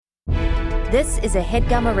This is a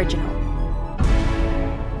HeadGum original.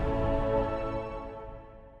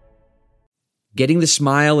 Getting the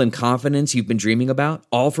smile and confidence you've been dreaming about,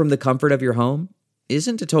 all from the comfort of your home,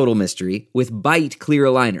 isn't a total mystery with Byte clear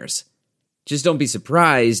aligners. Just don't be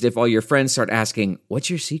surprised if all your friends start asking, "What's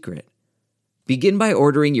your secret?" Begin by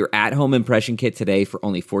ordering your at-home impression kit today for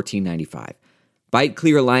only $14.95. Byte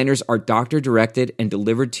clear aligners are doctor-directed and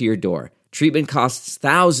delivered to your door. Treatment costs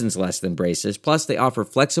thousands less than braces, plus they offer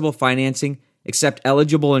flexible financing, accept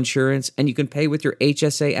eligible insurance, and you can pay with your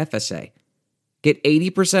HSA FSA. Get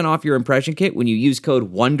 80% off your impression kit when you use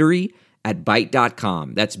code WONDERY at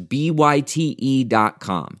Byte.com. That's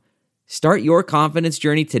BYTE.com. Start your confidence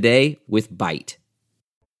journey today with Byte.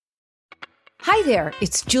 Hi there,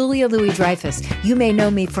 it's Julia Louis-Dreyfus. You may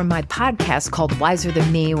know me from my podcast called Wiser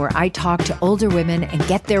Than Me, where I talk to older women and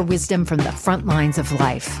get their wisdom from the front lines of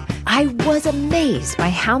life. I was amazed by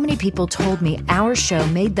how many people told me our show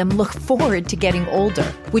made them look forward to getting older,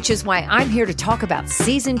 which is why I'm here to talk about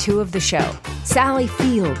season 2 of the show. Sally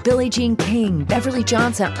Field, Billie Jean King, Beverly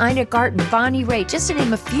Johnson, Ina Garten, Bonnie Raitt, just to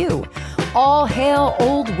name a few. All hail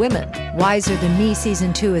old women. Wiser Than Me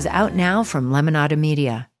season 2 is out now from Lemonada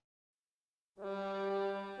Media.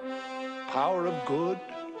 Power of good?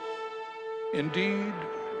 Indeed,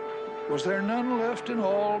 was there none left in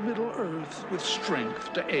all Middle Earth with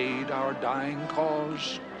strength to aid our dying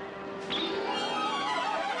cause?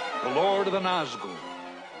 The Lord of the Nazgul,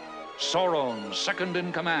 Sauron's second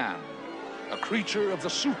in command, a creature of the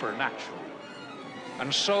supernatural.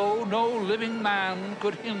 And so no living man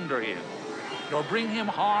could hinder him, nor bring him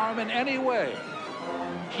harm in any way.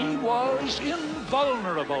 He was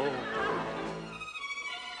invulnerable.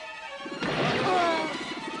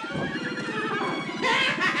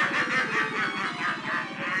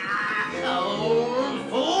 Old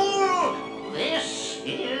fool, this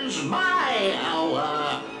is my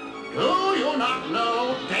hour. Do you not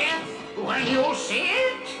know death when you see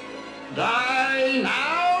it? Die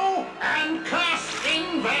now and curse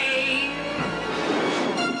in vain.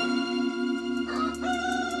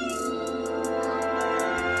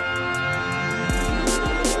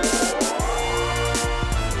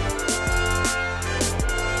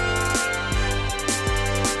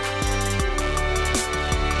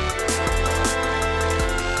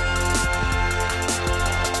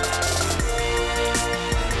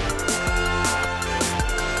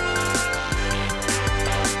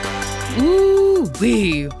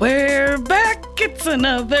 We're back. It's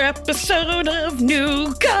another episode of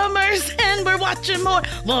Newcomers, and we're watching more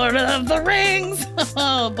Lord of the Rings.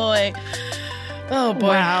 Oh boy.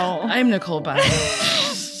 Wow. I'm Nicole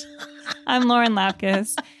Byer. I'm Lauren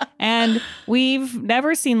Lapkus, and we've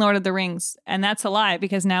never seen Lord of the Rings, and that's a lie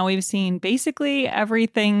because now we've seen basically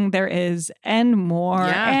everything there is and more,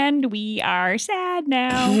 and we are sad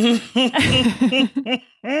now.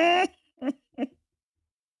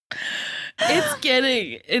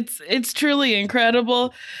 It's truly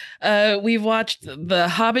incredible. We've watched the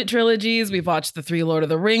Hobbit trilogies. We've watched the 3 Lord of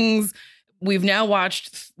the Rings. We've now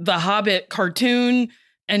watched the Hobbit cartoon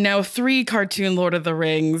and now 3 cartoon Lord of the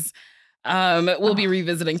Rings. We'll be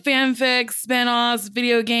revisiting fanfics, spinoffs,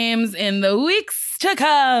 video games in the weeks to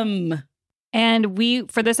come.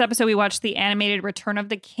 And for this episode, we watched the animated Return of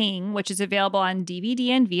the King, which is available on DVD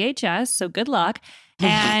and VHS. So good luck.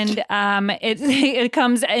 And it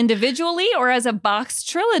comes individually or as a box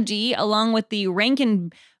trilogy, along with the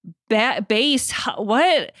Rankin Bass.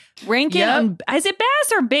 What? Rankin? Is it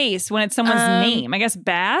Bass or Bass when it's someone's name? I guess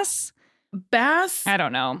Bass. Bass. I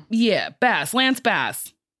don't know. Yeah, Bass. Lance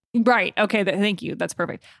Bass. Right. Okay. Thank you. That's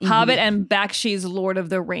perfect. Mm-hmm. Hobbit and Bakshi's Lord of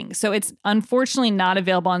the Rings. So it's unfortunately not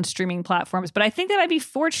available on streaming platforms, but I think that might be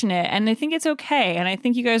fortunate, and I think it's okay. And I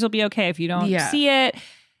think you guys will be okay if you don't see it.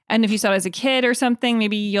 And if you saw it as a kid or something,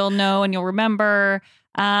 maybe you'll know and you'll remember.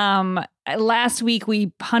 Last week, we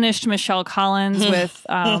punished Michelle Collins with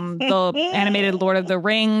the animated Lord of the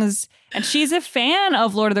Rings. And she's a fan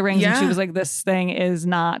of Lord of the Rings. And she was like, this thing is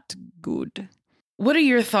not good. What are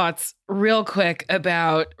your thoughts, real quick,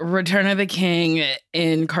 about Return of the King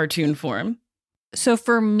in cartoon form? So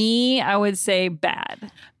for me, I would say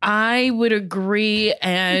bad. I would agree.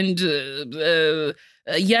 And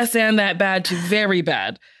yes, and that bad to very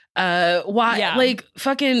bad. Why? Yeah. Like,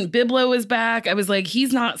 fucking Biblo is back. I was like,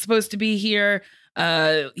 he's not supposed to be here.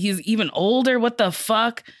 He's even older. What the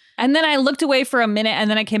fuck? And then I looked away for a minute,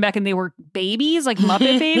 and then I came back, and they were babies, like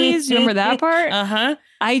Muppet babies. You remember that part? Uh-huh.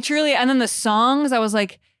 And then the songs, I was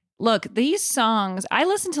like, look, these songs, I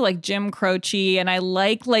listen to like Jim Croce, and I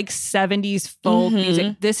like 70s folk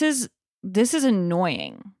music. This is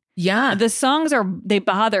annoying. Yeah. The songs they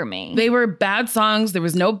bother me. They were bad songs. There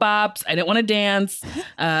was no bops. I didn't want to dance.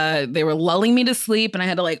 They were lulling me to sleep, and I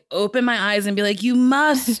had to like open my eyes and be like, you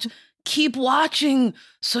must keep watching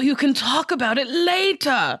so you can talk about it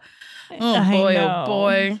later. Oh boy, oh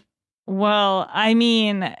boy. Well, I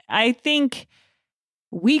mean, I think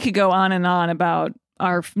we could go on and on about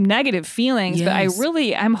our negative feelings, but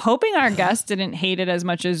I'm hoping our guests didn't hate it as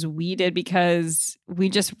much as we did, because we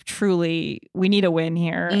just we need a win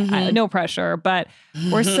here. No pressure, but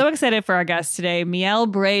we're so excited for our guest today, Miel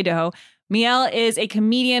Bredouw. Miel is a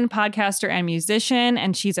comedian, podcaster, and musician,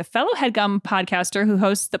 and she's a fellow HeadGum podcaster who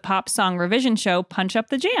hosts the pop song revision show Punch Up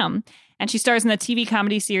the Jam. And she stars in the TV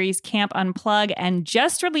comedy series Camp Unplug and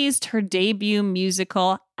just released her debut music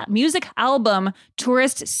album,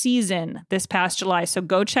 Tourist Season, this past July. So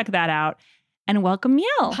go check that out. And welcome,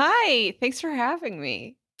 Miel. Hi. Thanks for having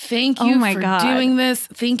me. Thank you for doing this.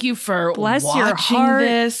 Thank you for watching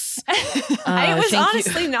this. It was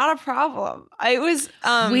honestly not a problem. I was.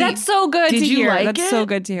 That's so good to hear. Like That's so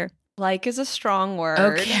good to hear. Like is a strong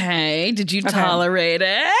word. Okay. Did you tolerate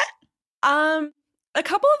it? A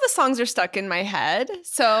couple of the songs are stuck in my head,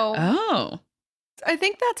 so I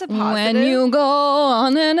think that's a positive. When you go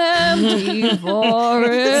on an empty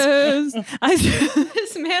forest.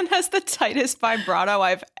 This man has the tightest vibrato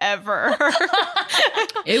I've ever heard.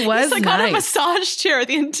 It was He's like nice. on a massage chair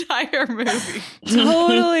the entire movie.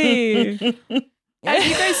 Totally. Have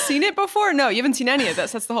you guys seen it before? No, you haven't seen any of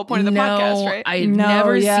this. That's the whole point of the podcast, right? I'd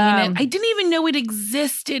never seen it. I didn't even know it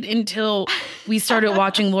existed until we started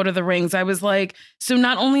watching Lord of the Rings. I was like, so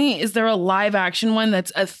not only is there a live action one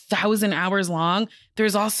that's 1,000 hours long,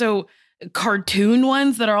 there's also cartoon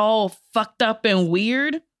ones that are all fucked up and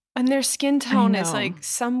weird. And their skin tone is like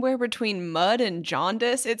somewhere between mud and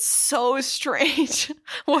jaundice. It's so strange.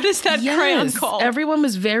 What is that crayon called? Everyone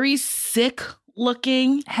was very sick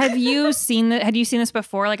looking. Had you seen this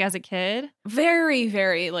before, like as a kid? Very,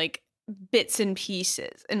 very like bits and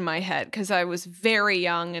pieces in my head because I was very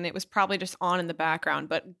young and it was probably just on in the background.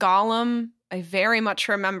 But Gollum, I very much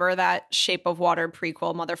remember that Shape of Water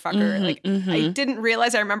prequel, motherfucker. I didn't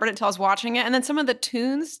realize I remembered it until I was watching it. And then some of the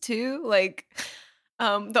tunes too, like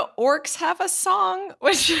the orcs have a song,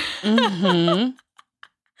 which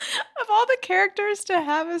of all the characters to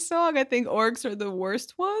have a song, I think orcs are the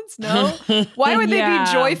worst ones. No? Why would they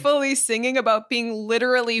be joyfully singing about being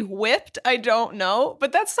literally whipped? I don't know.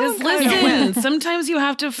 But that's so listen, sometimes you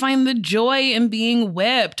have to find the joy in being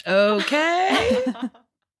whipped, okay? I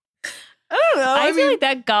don't know. I feel like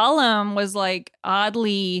that Gollum was like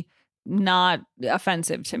oddly not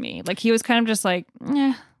offensive to me. Like he was kind of just like,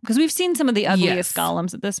 because we've seen some of the ugliest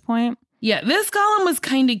Gollums at this point. Yeah, this Gollum was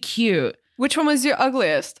kind of cute. Which one was your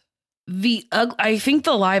ugliest? I think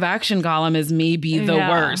the live action Gollum is maybe the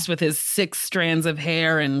worst, with his 6 strands of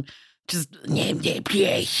hair and just and it's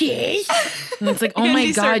like, oh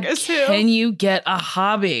my God, can you get a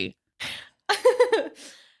hobby?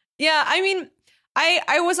 Yeah, I mean,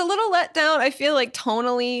 I was a little let down. I feel like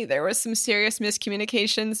tonally there was some serious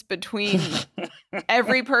miscommunications between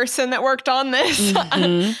every person that worked on this.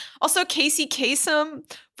 Also, Casey Kasem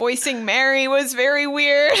voicing Mary was very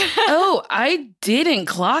weird. Oh, I didn't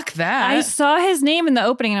clock that. I saw his name in the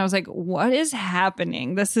opening and I was like, what is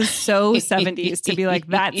happening? This is so 70s to be like,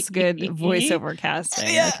 that's good voiceover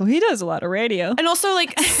casting. Yeah. Like, well, he does a lot of radio. And also,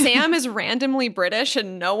 like, Sam is randomly British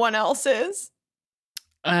and no one else is.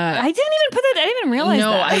 I didn't even realize that.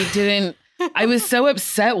 No, I didn't. I was so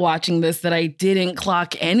upset watching this that I didn't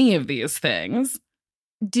clock any of these things.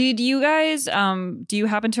 Did you guys, do you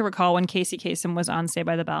happen to recall when Casey Kasem was on Saved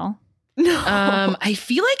by the Bell? No. I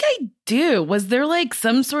feel like I do. Was there like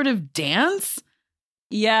some sort of dance?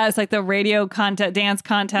 Yeah, it's like the radio dance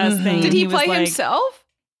contest thing. Did he play himself?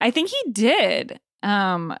 I think he did.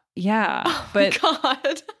 Yeah. Oh but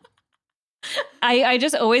God. I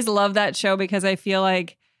just always love that show because I feel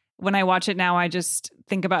like when I watch it now, I just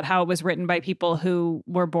think about how it was written by people who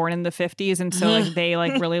were born in the 50s. And so like they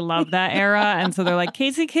like really love that era. And so they're like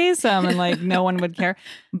Casey Kasem and like no one would care.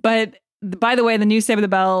 But by the way, the new Save the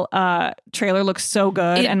Bell trailer looks so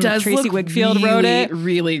good. It does Tracy look Wigfield wrote it.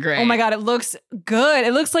 Really great. Oh my God, it looks good.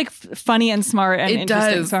 It looks like funny and smart and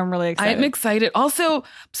interesting. Does. So I'm really excited. I'm excited. Also,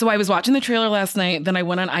 so I was watching the trailer last night, then I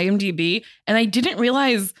went on IMDb and I didn't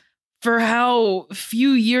realize for how few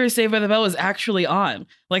years Saved by the Bell was actually on.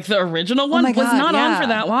 Like the original one was not on for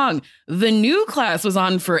that long. The new class was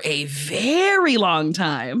on for a very long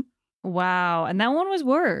time. Wow. And that one was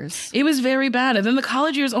worse. It was very bad. And then the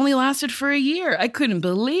college years only lasted for a year. I couldn't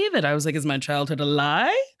believe it. I was like, is my childhood a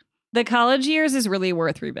lie? The college years is really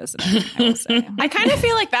worth revisiting, I will say. I kind of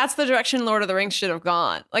feel like that's the direction Lord of the Rings should have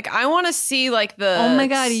gone. Like, I want to see like the... Oh my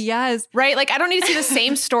God, yes. Right? Like, I don't need to see the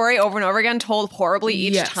same story over and over again told horribly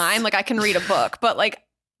each time. Like, I can read a book. But like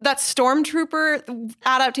that Stormtrooper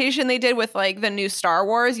adaptation they did with like the new Star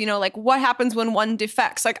Wars, you know, like what happens when one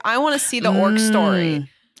defects? Like, I want to see the orc story.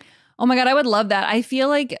 Oh my God, I would love that. I feel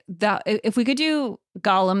like that if we could do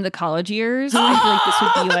Gollum, the college years, I feel like this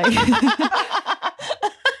would be like...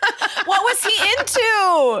 What was he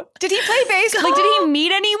into? Did he play baseball? Like, did he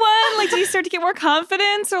meet anyone? Like, did he start to get more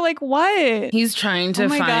confidence or like what? He's trying to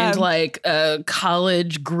find like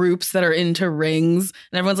college groups that are into rings.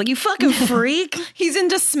 And everyone's like, you fucking freak. He's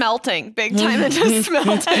into smelting. Big time into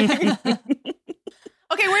smelting.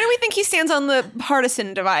 Okay, where do we think he stands on the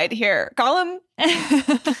partisan divide here? Gollum?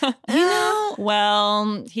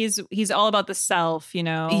 Well, he's all about the self, you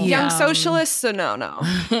know. Young socialists? So no.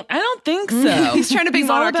 I don't think so. He's trying to bring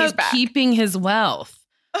monarchies back. Keeping his wealth.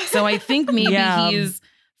 So I think maybe he's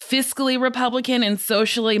fiscally Republican and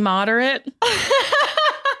socially moderate.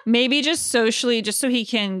 Maybe just socially, just so he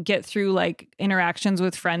can get through like interactions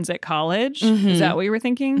with friends at college. Is that what you were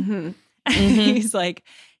thinking? He's like...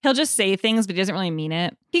 He'll just say things, but he doesn't really mean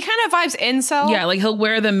it. He kind of vibes incel. Yeah, like he'll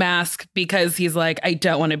wear the mask because he's like, I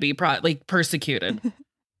don't want to be persecuted.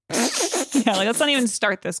 Yeah, like let's not even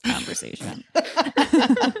start this conversation.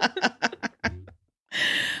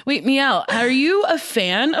 Wait, Miel, are you a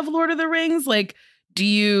fan of Lord of the Rings? Like, do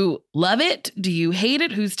you love it? Do you hate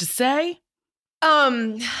it? Who's to say?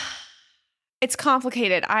 It's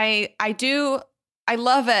complicated. I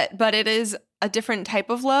love it, but it is a different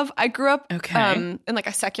type of love. I grew up in like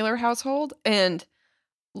a secular household, and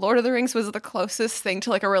Lord of the Rings was the closest thing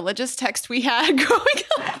to like a religious text we had growing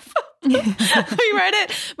up. We read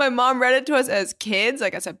it. My mom read it to us as kids,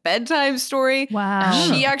 like as a bedtime story. Wow.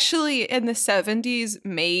 She actually in the 70s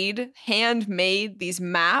handmade these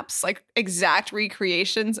maps, like exact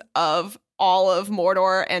recreations of all of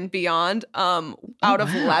Mordor and beyond, out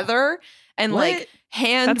of leather and like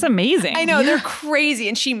That's amazing. I know, they're crazy.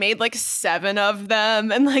 And she made like 7 of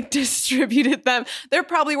them and like distributed them. They're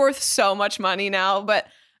probably worth so much money now, but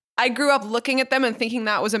I grew up looking at them and thinking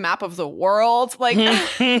that was a map of the world. Like,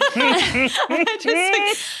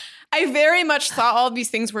 I very much thought all of these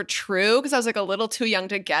things were true because I was like a little too young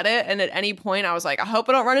to get it. And at any point I was like, I hope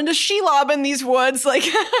I don't run into Shelob in these woods. Like,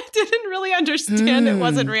 I didn't really understand it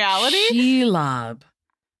wasn't reality. Shelob.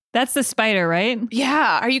 That's the spider, right?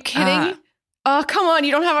 Yeah. Are you kidding? Oh, come on.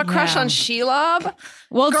 You don't have a crush on Shelob?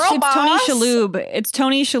 Well, Girl it's boss? Tony Shalhoub. It's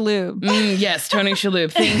Tony Shalhoub. Yes, Tony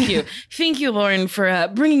Shalhoub. Thank you. Thank you, Lauren, for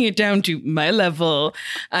bringing it down to my level.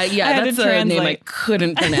 Yeah, that's a name I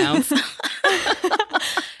couldn't pronounce.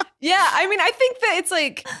 Yeah, I mean, I think that it's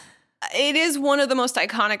like, it is one of the most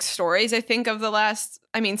iconic stories, I think, of the last,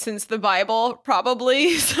 since the Bible,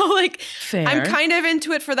 probably. So, like, fair. I'm kind of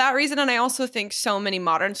into it for that reason. And I also think so many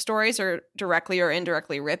modern stories are directly or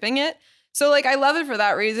indirectly ripping it. So, like, I love it for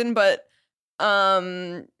that reason, but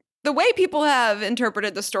the way people have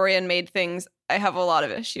interpreted the story and made things, I have a lot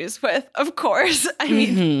of issues with, of course.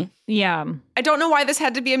 Yeah. I don't know why this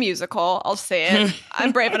had to be a musical. I'll say it.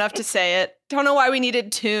 I'm brave enough to say it. Don't know why we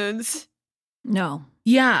needed tunes. No.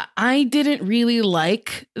 Yeah, I didn't really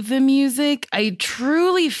like the music. I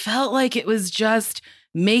truly felt like it was just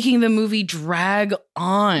making the movie drag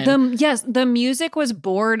on. The music was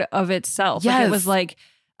bored of itself. Yes. Like, it was like,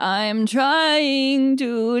 I'm trying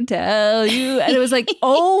to tell you. And it was like,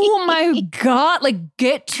 oh my God, like,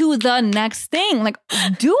 get to the next thing. Like,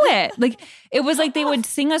 do it. Like, it was like they would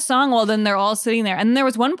sing a song while then they're all sitting there. And there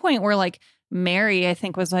was one point where, like, Mary, I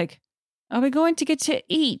think, was like, are we going to get to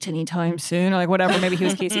eat anytime soon? Or like, whatever. Maybe he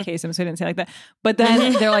was Casey Kasem, so he didn't say it like that. But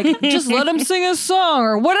then they're like, just let him sing a song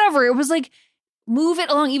or whatever. It was like, move it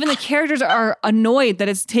along. Even the characters are annoyed that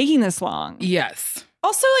it's taking this long. Yes.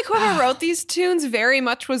 Also, like, whoever wrote these tunes very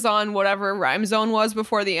much was on whatever rhyme zone was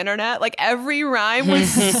before the internet. Like, every rhyme was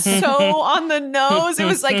so on the nose. It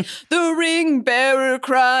was like, the ring bearer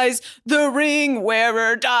cries, the ring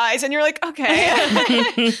wearer dies. And you're like, okay,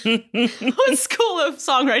 what school of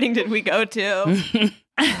songwriting did we go to?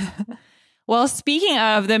 Well, speaking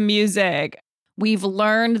of the music, we've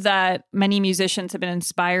learned that many musicians have been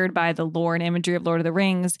inspired by the lore and imagery of Lord of the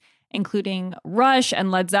Rings, including Rush and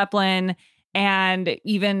Led Zeppelin. And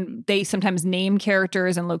even they sometimes name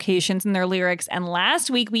characters and locations in their lyrics. And last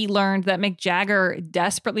week, we learned that Mick Jagger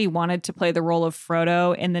desperately wanted to play the role of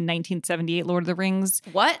Frodo in the 1978 Lord of the Rings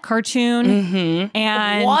cartoon.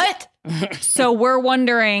 And what? So we're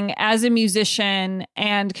wondering, as a musician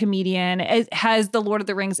and comedian, has the Lord of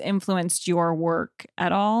the Rings influenced your work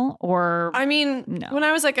at all? Or I mean, no? When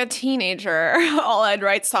I was like a teenager, all I'd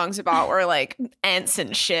write songs about were like ants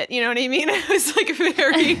and shit. You know what I mean? It was like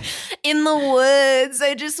very in the woods.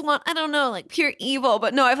 I just want, I don't know, like pure evil.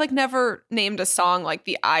 But no, I've like never named a song like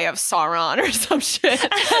The Eye of Sauron or some shit.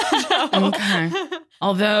 No. Okay.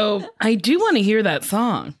 Although I do want to hear that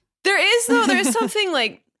song. There's something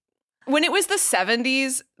like, when it was the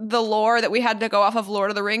 70s, the lore that we had to go off of Lord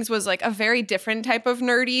of the Rings was like a very different type of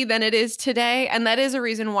nerdy than it is today. And that is a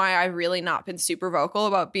reason why I've really not been super vocal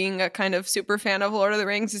about being a kind of super fan of Lord of the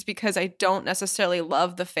Rings, is because I don't necessarily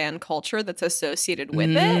love the fan culture that's associated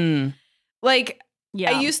with it. Like,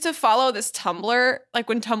 Yeah. I used to follow this Tumblr, like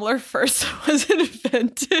when Tumblr first was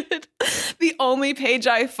invented. The only page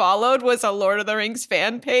I followed was a Lord of the Rings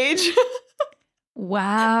fan page.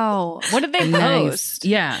 Wow. What did they post?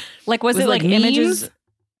 Yeah. Like, was it like images?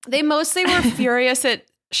 They mostly were furious at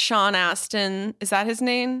Sean Astin. Is that his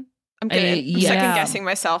name? I'm yeah. second guessing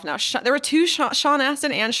myself now. There were two Sean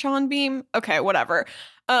Astin and Sean Beam. Okay, whatever.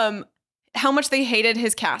 How much they hated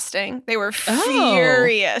his casting. They were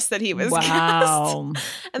furious that he was cast.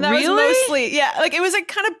 And that was mostly, like it was like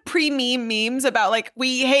kind of pre-meme memes about like,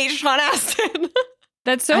 we hate Sean Astin.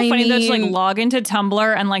 That's so funny that you like log into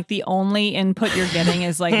Tumblr and like the only input you're getting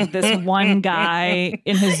is like this one guy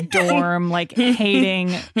in his dorm like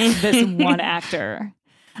hating this one actor.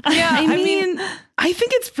 Yeah, I mean, I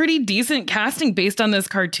think it's pretty decent casting based on this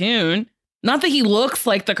cartoon. Not that he looks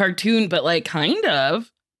like the cartoon, but like kind of.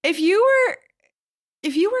 If you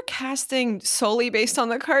were casting solely based on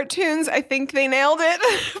the cartoons, I think they nailed it.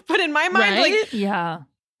 But in my mind, like, yeah.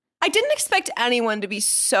 I didn't expect anyone to be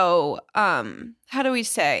so, how do we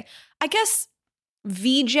say? I guess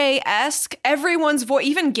VJ-esque. Everyone's voice,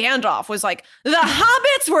 even Gandalf was like, the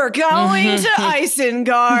hobbits were going to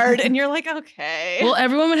Isengard. And you're like, okay. Well,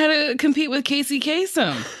 everyone had to compete with Casey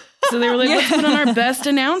Kasem. So they were like, let's put on our best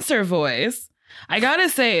announcer voice. I gotta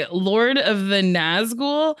say, Lord of the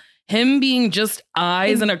Nazgul, him being just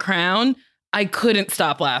eyes and a crown, I couldn't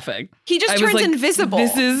stop laughing. He just turns like, invisible.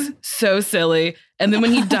 This is so silly. And then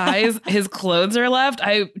when he dies, his clothes are left.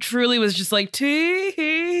 I truly was just like,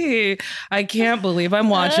 tee. I can't believe I'm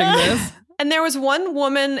watching this. And there was one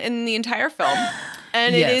woman in the entire film.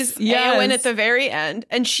 And it is Eowyn at the very end.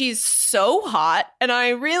 And she's so hot. And I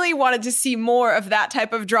really wanted to see more of that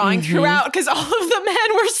type of drawing throughout, because all of the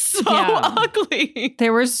men were so ugly. They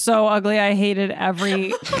were so ugly. I hated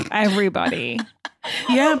everybody.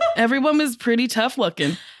 Yeah, everyone was pretty tough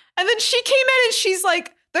looking. And then she came in and she's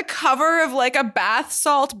like the cover of like a bath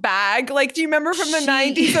salt bag. Like, do you remember from the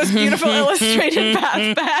 90s, those beautiful illustrated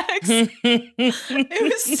bath bags?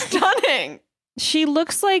 It was stunning. She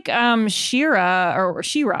looks like She-Ra or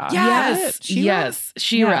She-Ra. Yes,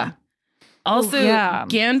 She-Ra. Yeah. Also,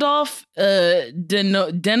 Gandalf,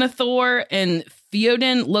 Denethor, and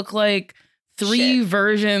Theoden look like three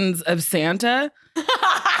versions of Santa.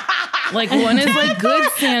 Like, one is like good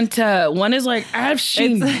Santa, one is like, I've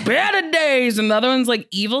seen better days, and the other one's like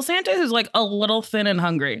evil Santa, who's like a little thin and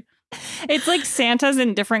hungry. It's like Santas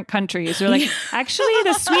in different countries. They're like, actually,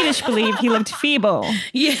 the Swedish believe he looked feeble.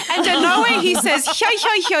 Yeah. And in Norway, he says, "Hoi,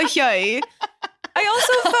 hoi, hoi, hoi." I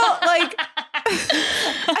also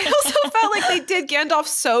felt like they did Gandalf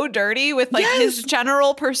so dirty with like his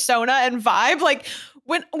general persona and vibe. Like,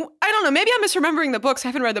 when, I don't know, maybe I'm misremembering the books. I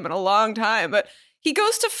haven't read them in a long time, but he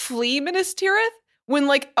goes to flee Minas Tirith when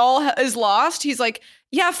like all is lost. He's like,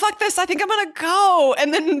 yeah, fuck this. I think I'm going to go.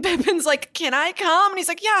 And then Pippin's like, can I come? And he's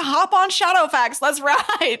like, yeah, hop on Shadowfax. Let's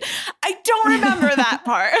ride. I don't remember that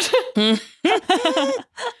part.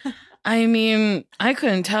 I mean, I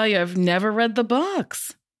couldn't tell you. I've never read the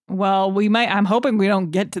books. Well, we might. I'm hoping we don't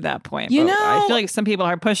get to that point. You know, I feel like some people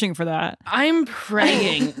are pushing for that. I'm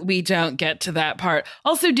praying we don't get to that part.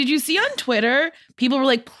 Also, did you see on Twitter, people were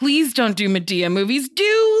like, please don't do Medea movies,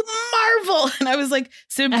 do Marvel. And I was like,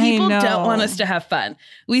 so people don't want us to have fun.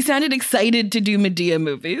 We sounded excited to do Medea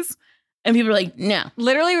movies. And people were like, no.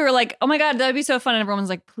 Literally, we were like, oh my God, that'd be so fun. And everyone's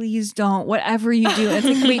like, please don't, whatever you do. And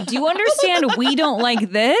it's like, wait, do you understand we don't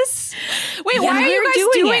like this? Wait, why are you guys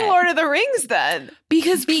doing Lord of the Rings then?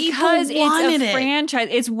 Because it's a franchise.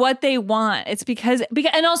 It's what they want. It's because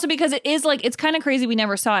and also because it is like, it's kind of crazy we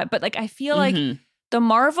never saw it. But like, I feel like the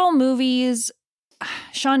Marvel movies,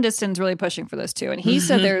 Sean Diston's really pushing for this too. And he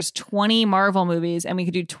said there's 20 Marvel movies and we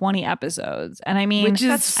could do 20 episodes. And I mean, which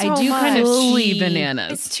is so I do much. kind of Fully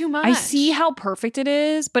bananas. It's too much. I see how perfect it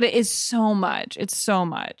is, but it is so much. It's so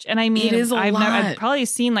much. And I mean, it is I've probably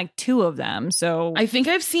seen like 2 of them. So I think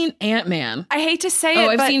I've seen Ant-Man. I hate to say it,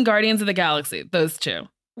 I've but seen Guardians of the Galaxy. Those 2.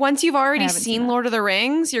 once you've already haven't seen seen that. Lord of the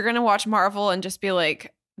Rings, you're going to watch Marvel and just be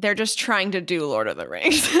like, they're just trying to do Lord of the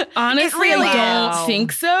Rings. Honestly, really I don't is.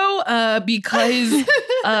 think so, because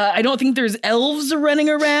I don't think there's elves running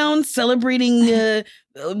around celebrating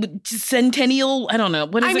centennial. I don't know.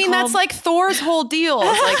 What is it called? That's like Thor's whole deal.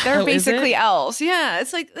 Like they're Oh, is it? basically elves. Yeah,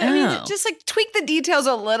 it's like, I mean, Oh. just like tweak the details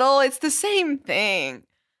a little. It's the same thing.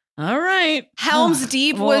 All right. Helm's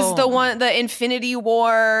Deep was Whoa. the Infinity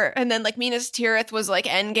War, and then like Minas Tirith was like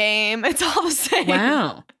Endgame. It's all the same.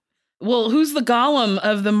 Wow. Well, who's the Gollum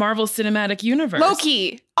of the Marvel Cinematic Universe?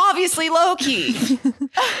 Loki. Obviously Loki.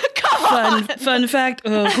 Come on. Fun fact.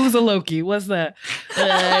 Who's a Loki? What's that?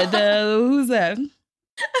 Who's that?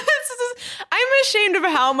 I'm ashamed of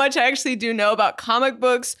how much I actually do know about comic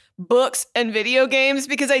books, and video games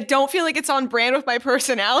because I don't feel like it's on brand with my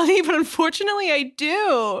personality, but unfortunately I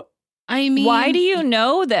do. I mean, Why do you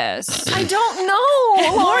know this? I don't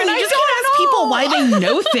know. Lauren, I you just don't can't ask people why they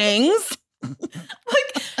know things.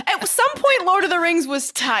 Like at some point Lord of the Rings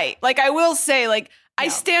was tight. Like I will say, like I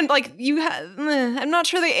stand like I'm not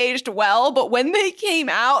sure they aged well, but when they came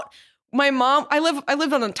out, my mom, I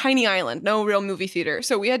lived on a tiny island, no real movie theater.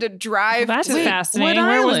 So we had to drive That's to fascinating. what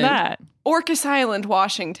Where was island? that? Orcas Island,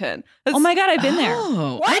 Washington. Oh my God, I've been there.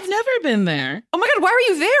 Oh, What? I've never been there. Oh my God, why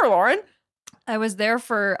were you there, Lauren? I was there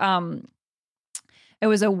for it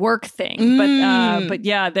was a work thing, but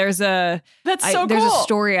yeah, there's That's so there's cool. a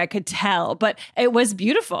story I could tell, but it was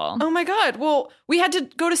beautiful. Oh my God. Well, we had to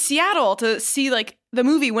go to Seattle to see like the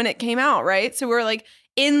movie when it came out, right? So we're like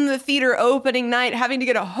in the theater opening night having to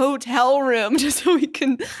get a hotel room just so we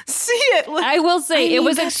can see it. I will say I it mean,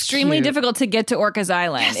 was that's extremely cute. difficult to get to Orcas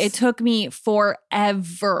Island. Yes. It took me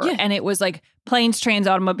forever, Yeah. and it was like planes, trains,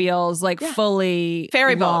 automobiles, like fully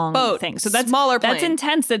Ferry boat, long boat, things. So that's smaller That's plane.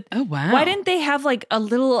 intense. That Oh, wow. Why didn't they have like a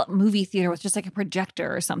little movie theater with just like a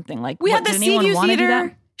projector or something? Like We had the did anyone Seaview wanna do Theater.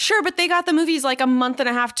 that? Sure, but they got the movies like a month and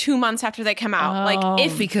a half, 2 months after they come out. Oh. Like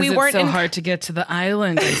if Because we it's weren't so in hard to get to the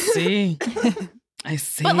island. I see. I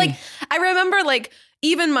see. But like, I remember like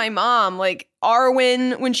even my mom, like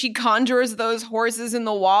Arwen, when she conjures those horses in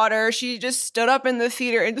the water, she just stood up in the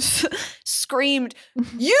theater and screamed,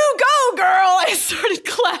 "You go, girl!" I started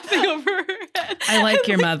clapping over her head. I like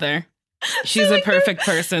your mother. She's a perfect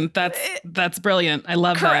person. That's brilliant. I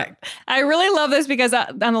love Correct. I really love this because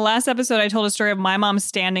on the last episode, I told a story of my mom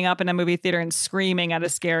standing up in a movie theater and screaming at a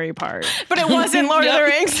scary part. But it wasn't Lord of the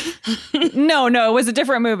Rings. No, it was a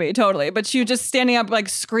different movie, totally. But she was just standing up, like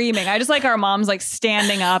screaming. I just like our moms, like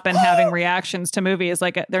standing up and having reactions to movies.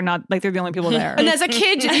 Like they're not, like they're the only people there. And as a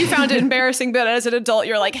kid, you found it embarrassing, but as an adult,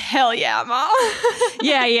 you're like, hell yeah, mom.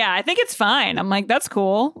 yeah, I think it's fine. I'm like, that's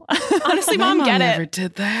cool. Honestly, that. My mom, get never it.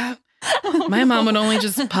 did that. My mom would only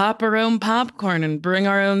just pop her own popcorn and bring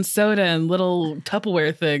our own soda and little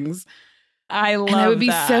Tupperware things. I love And I would be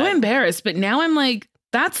that. so embarrassed. But now I'm like,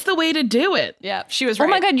 that's the way to do it. Yeah, she was right. Oh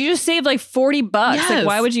my God, you just saved like $40. Like, Yes.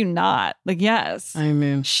 why would you not? Like, yes. I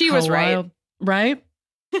mean, She how was right. wild, right?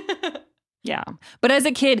 Yeah. But as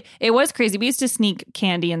a kid, it was crazy. We used to sneak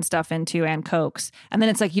candy and stuff into and Cokes. And then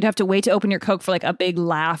it's like you'd have to wait to open your Coke for like a big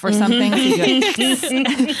laugh or something. So you'd be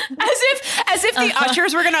like, As if the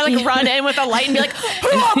ushers were gonna like run in with a light and be like, "Who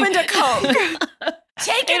opened a Coke?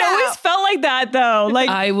 Take it it always out." felt like that though. Like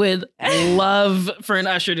I would love for an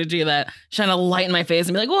usher to do that, shine a light in my face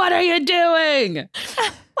and be like, "What are you doing?"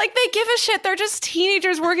 Like they give a shit. They're just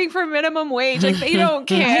teenagers working for minimum wage. Like they don't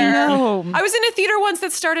care. I know. I was in a theater once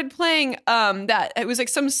that started playing that it was like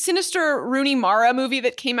some sinister Rooney Mara movie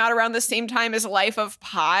that came out around the same time as Life of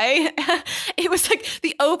Pi. It was like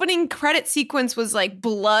the opening credit sequence was like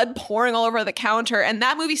blood pouring all over the counter, and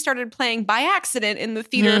that movie started playing by accident in the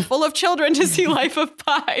theater full of children to see Life of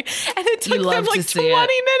Pi, and it took You love them like to see 20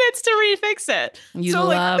 it. minutes to refix it. You so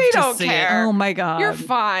like love they to don't see it. care. Oh my God. You're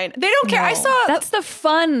fine. They don't care. I No. saw That's the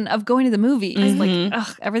fun of going to the movies. Like,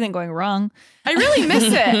 ugh, everything going wrong. I really miss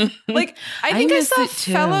it. Like, I think I miss saw it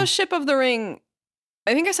too. Fellowship of the Ring.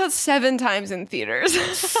 I think I saw it 7 times in theaters.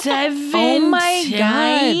 7 Oh my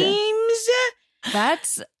God. times?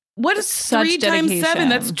 That's What is Such 3 times 7? dedication.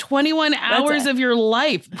 That's 21 hours of your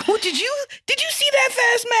life. Oh, did you see that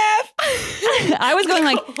fast math? I was going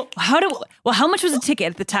like, how much was a ticket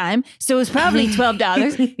at the time? So it was probably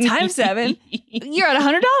 $12 times 7. You're at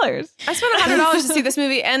 $100. I spent $100 to see this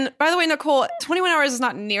movie. And by the way, Nicole, 21 hours is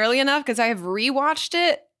not nearly enough because I have rewatched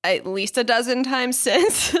it at least a dozen times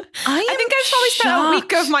since. I think I've probably spent a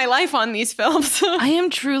week shocked. of my life on these films. I am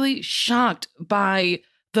truly shocked by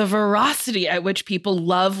the veracity at which people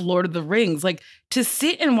love Lord of the Rings. Like, to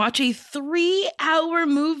sit and watch a 3-hour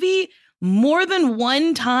movie more than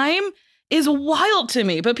one time is wild to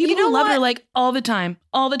me. But people who love it are like, all the time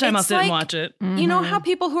I'll sit and watch it. You know how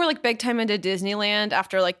people who are like big time into Disneyland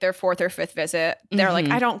after like their 4th or 5th visit, they're like,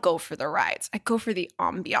 I don't go for the rides. I go for the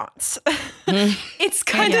ambiance. It's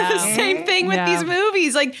kind of the same thing with these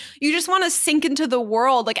movies. Like you just want to sink into the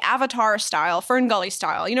world, like Avatar style, Fern Gully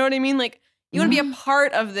style. You know what I mean? Like you want to be a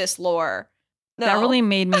part of this lore. No. That really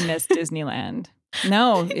made me miss Disneyland.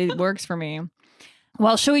 No, it works for me.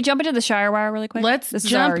 Well, should we jump into the Shire Wire really quick? Let's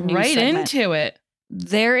jump right into it.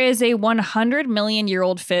 There is a 100 million year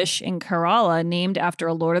old fish in Kerala named after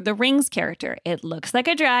a Lord of the Rings character. It looks like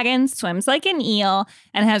a dragon, swims like an eel,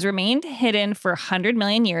 and has remained hidden for 100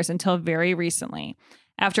 million years until very recently.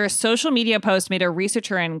 After a social media post made a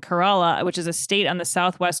researcher in Kerala, which is a state on the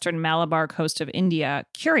southwestern Malabar coast of India,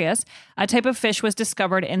 curious, a type of fish was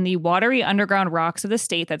discovered in the watery underground rocks of the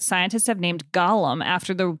state that scientists have named Gollum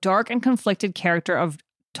after the dark and conflicted character of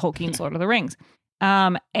Tolkien's Lord of the Rings.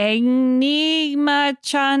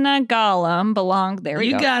 Enigmachana Gollum belongs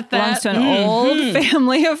to an old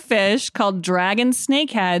family of fish called dragon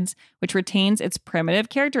snakeheads, which retains its primitive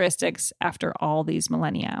characteristics after all these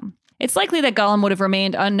millennia. It's likely that Gollum would have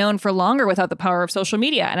remained unknown for longer without the power of social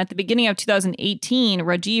media. And at the beginning of 2018,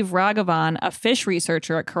 Rajiv Raghavan, a fish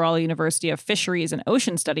researcher at Kerala University of Fisheries and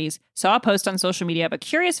Ocean Studies, saw a post on social media of a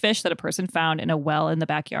curious fish that a person found in a well in the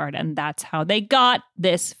backyard. And that's how they got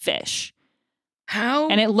this fish.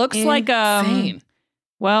 And it looks like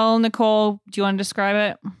well, Nicole, do you want to describe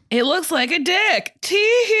it? It looks like a dick.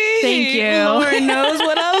 Tee. Thank you. Lauren knows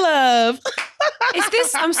what I love. Is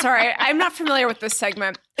this, I'm sorry, I'm not familiar with this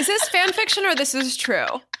segment. Is this fan fiction or this is true?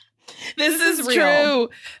 This is true.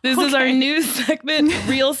 This is our new segment,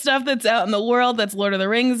 real stuff that's out in the world that's Lord of the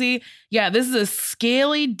Ringsy. Yeah, this is a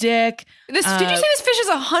scaly dick. Did you say this fish is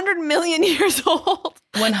 100 million years old?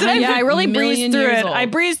 100 I really breezed through it. old. I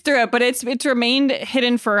breezed through it, but it's remained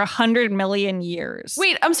hidden for 100 million years.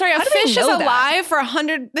 Wait, I'm sorry. A fish is alive for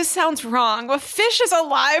 100. This sounds wrong. A fish is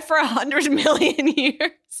alive for 100 million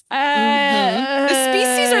years. The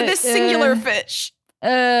species or this singular fish?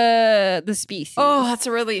 The species. Oh, that's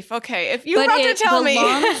a relief. Okay, if you're about to tell me.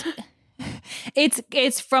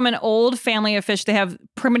 It's from an old family of fish. They have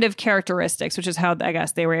primitive characteristics, which is how I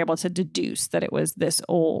guess they were able to deduce that it was this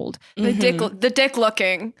old. The dick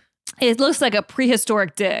looking. It looks like a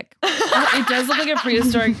prehistoric dick. It does look like a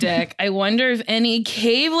prehistoric dick. I wonder if any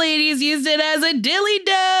cave ladies used it as a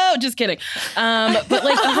dilly-do. Just kidding. But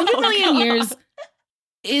like 100 million years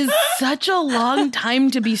is such a long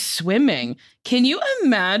time to be swimming. Can you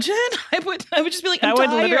imagine? I would just be like, that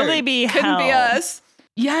would literally be Couldn't hell. be us.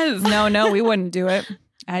 Yes. No, we wouldn't do it.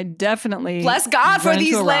 I definitely bless God for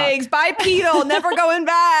these legs. Bipedal, never going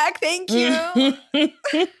back. Thank you.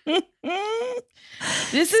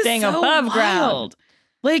 This is staying so above wild. ground.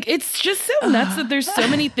 Like, it's just so nuts that there's so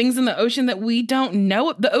many things in the ocean that we don't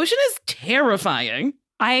know. The ocean is terrifying.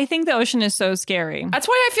 I think the ocean is so scary. That's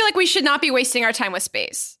why I feel like we should not be wasting our time with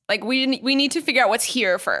space. Like we need to figure out what's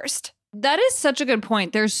here first. That is such a good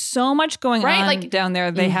point. There's so much going on down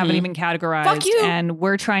there they haven't even categorized. Fuck you. And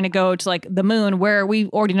we're trying to go to like the moon where we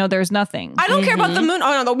already know there's nothing. I don't care about the moon.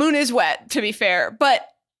 Oh no, the moon is wet, to be fair. But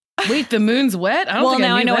wait, the moon's wet? I don't think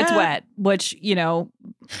now I know that. it's wet, which, you know.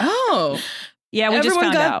 Oh. Yeah, we just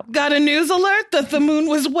found out. Got a news alert that the moon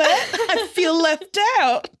was wet. I feel left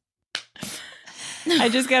out. I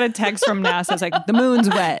just got a text from NASA. It's like, the moon's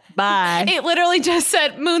wet. Bye. It literally just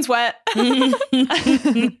said, moon's wet. But I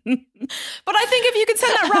think if you can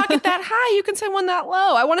send that rocket that high, you can send one that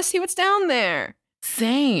low. I want to see what's down there.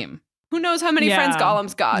 Same. Who knows how many friends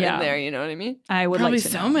Gollum's got in there, you know what I mean? I would probably like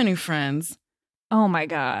to know. so many friends. Oh my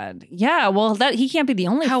God. Yeah, well, that he can't be the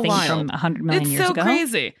only thing wild. from 100 million years ago. It's so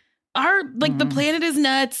crazy. The planet is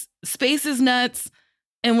nuts. Space is nuts.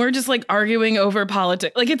 And we're just like arguing over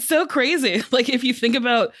politics. Like, it's so crazy. Like, if you think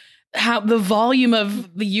about how the volume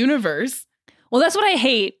of the universe. Well, that's what I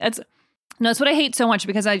hate. That's what I hate so much,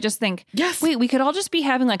 because I just think, yes, wait, we could all just be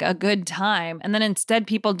having like a good time. And then instead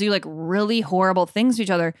people do like really horrible things to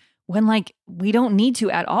each other when like we don't need to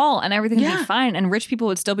at all, and everything would be fine. And rich people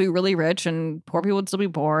would still be really rich and poor people would still be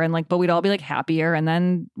poor, and like, but we'd all be like happier, and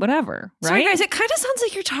then whatever. Right? Sorry guys, it kind of sounds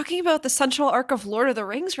like you're talking about the central arc of Lord of the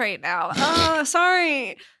Rings right now.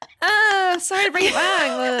 Sorry to bring it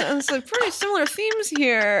back. It's like pretty similar themes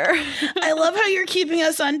here. I love how you're keeping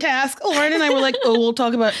us on task. Lauren and I were like, oh, we'll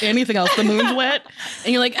talk about anything else. The moon's wet.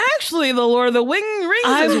 And you're like, actually, the Lord of the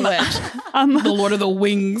Rings is wet. The Lord of the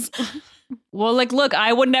Wings. Well, like, look,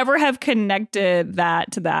 I would never have connected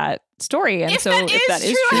that to that story. And if that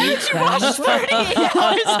is true, how did you watch 38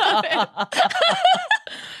 hours of it?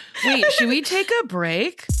 Wait, should we take a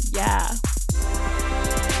break? Yeah.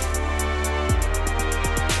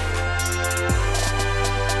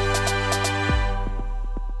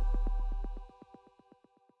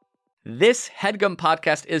 This HeadGum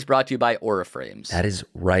podcast is brought to you by Aura Frames. That is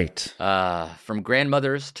right. From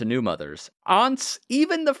grandmothers to new mothers, aunts,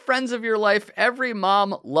 even the friends of your life, every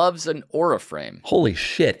mom loves an Aura frame. Holy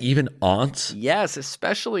shit, even aunts? Yes,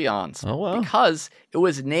 especially aunts. Oh, wow. Because it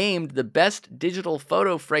was named the best digital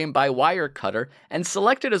photo frame by Wirecutter and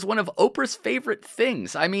selected as one of Oprah's favorite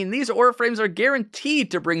things. I mean, these Aura frames are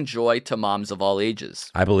guaranteed to bring joy to moms of all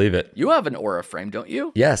ages. I believe it. You have an Aura frame, don't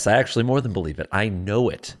you? Yes, I actually more than believe it. I know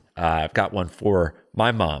it. I've got one for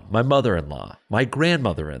my mom, my mother-in-law, my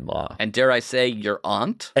grandmother-in-law. And dare I say, your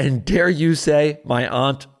aunt? And dare you say, my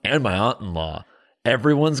aunt and my aunt-in-law.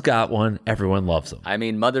 Everyone's got one. Everyone loves them. I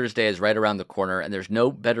mean, Mother's Day is right around the corner, and there's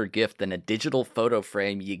no better gift than a digital photo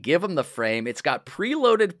frame. You give them the frame. It's got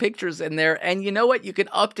preloaded pictures in there, and you know what? You can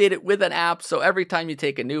update it with an app, so every time you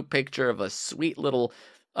take a new picture of a sweet little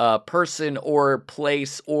person or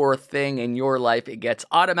place or thing in your life, it gets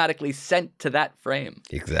automatically sent to that frame.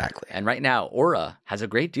 Exactly. And right now, Aura has a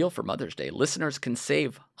great deal for Mother's Day. Listeners can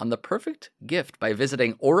save on the perfect gift by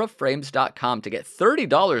visiting auraframes.com to get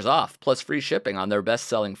 $30 off plus free shipping on their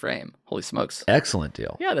best-selling frame. Holy smokes. Excellent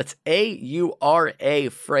deal. Yeah, that's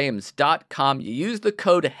auraframes.com. You use the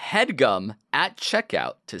code HEADGUM at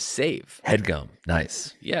checkout to save. HeadGum.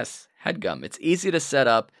 Nice. Yes. HeadGum. It's easy to set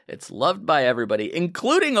up. It's loved by everybody,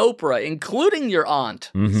 including Oprah, including your aunt.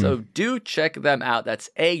 Mm-hmm. So do check them out. That's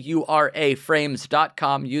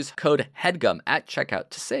auraframes.com. Use code HEADGUM at checkout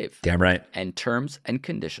to save. Damn right. And terms and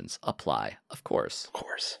conditions apply, of course. Of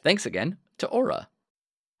course. Thanks again to Aura.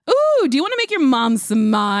 Ooh, do you want to make your mom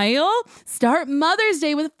smile? Start Mother's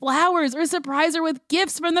Day with flowers or surprise her with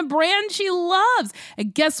gifts from the brand she loves.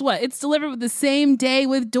 And guess what? It's delivered with the same day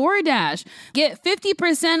with DoorDash. Get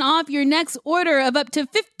 50% off your next order of up to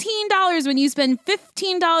 $15 when you spend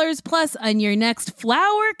 $15 plus on your next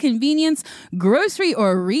flower, convenience, grocery,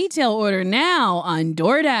 or retail order now on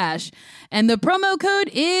DoorDash. And the promo code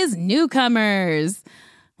is newcomers.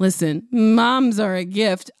 Listen, moms are a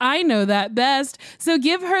gift. I know that best. So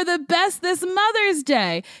give her the best this Mother's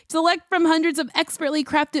Day. Select from hundreds of expertly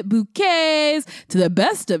crafted bouquets to the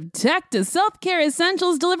best of tech to self-care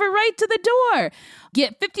essentials delivered right to the door.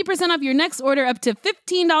 Get 50% off your next order up to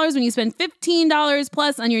 $15 when you spend $15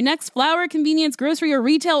 plus on your next flower, convenience, grocery, or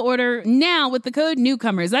retail order now with the code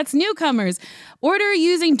newcomers. That's newcomers. Order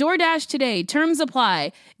using DoorDash today. Terms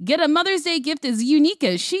apply. Get a Mother's Day gift as unique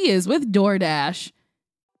as she is with DoorDash.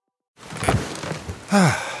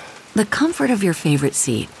 The comfort of your favorite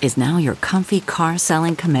seat is now your comfy car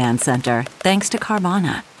selling command center, thanks to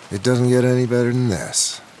Carvana. It doesn't get any better than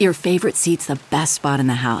this. Your favorite seat's the best spot in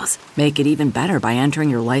the house. Make it even better by entering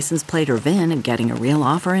your license plate or VIN and getting a real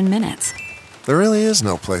offer in minutes. There really is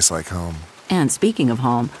no place like home. And speaking of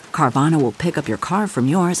home, Carvana will pick up your car from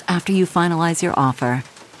yours after you finalize your offer.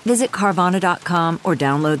 Visit Carvana.com or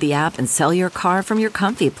download the app and sell your car from your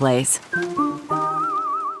comfy place.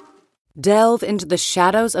 Delve into the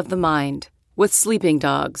shadows of the mind with Sleeping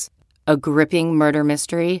Dogs, a gripping murder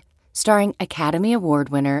mystery starring Academy Award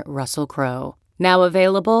winner Russell Crowe. Now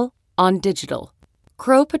available on digital.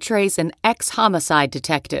 Crowe portrays an ex-homicide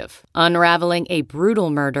detective unraveling a brutal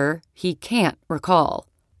murder he can't recall.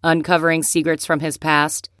 Uncovering secrets from his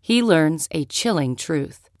past, he learns a chilling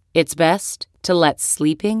truth. It's best to let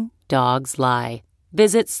sleeping dogs lie.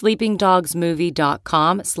 Visit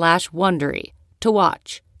sleepingdogsmovie.com/Wondery to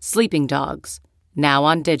watch Sleeping Dogs, now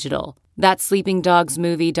on digital. That's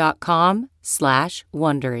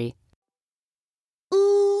sleepingdogsmovie.com/Wondery.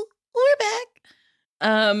 Ooh, we're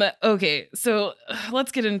back. Okay, so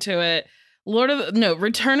let's get into it.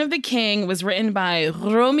 Return of the King was written by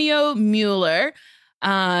Romeo Mueller,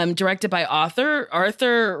 directed by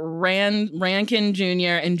Arthur Rankin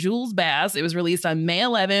Jr. and Jules Bass. It was released on May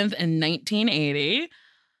 11th in 1980.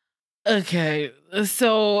 Okay,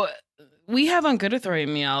 so we have on good authority,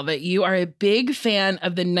 Miel, that you are a big fan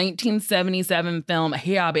of the 1977 film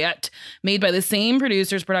Hobbit, made by the same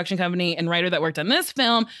producers, production company, and writer that worked on this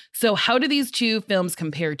film. So how do these two films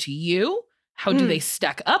compare to you? How do they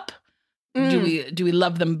stack up? Do we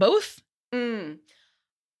love them both?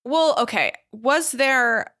 Well, okay. Was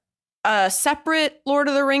there a separate Lord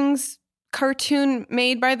of the Rings cartoon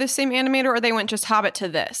made by the same animator, or they went just Hobbit to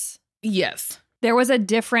this? Yes. There was a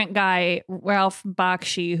different guy, Ralph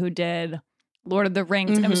Bakshi, who did Lord of the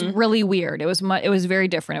Rings. And it was really weird. It was very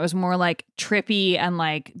different. It was more like trippy and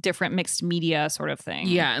like different mixed media sort of thing.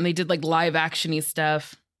 Yeah, and they did like live action-y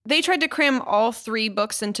stuff. They tried to cram all 3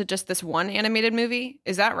 books into just this one animated movie.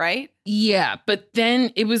 Is that right? Yeah, but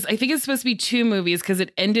then I think it's supposed to be 2 movies because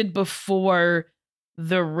it ended before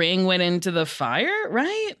the ring went into the fire,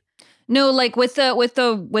 right? No, like with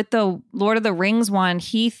the Lord of the Rings one,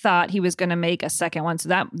 he thought he was going to make a second one. So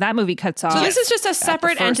that movie cuts off. So this is just a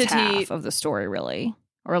separate at the first entity half of the story, really.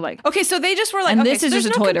 Or like, okay, so they just were like, and okay, this so is there's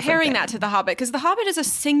just a no totally different comparing thing. that to The Hobbit, because The Hobbit is a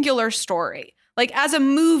singular story. Like, as a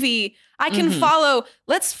movie, I can follow,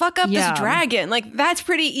 let's fuck up this dragon. Like, that's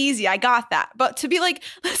pretty easy. I got that. But to be like,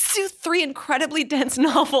 let's do 3 incredibly dense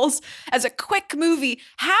novels as a quick movie.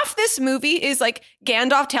 Half this movie is like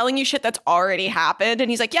Gandalf telling you shit that's already happened. And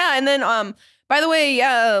he's like, yeah, and then, by the way,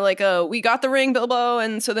 yeah, like, we got the ring, Bilbo,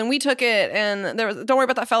 and so then we took it, and don't worry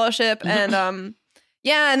about that fellowship, and,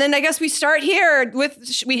 yeah, and then I guess we start here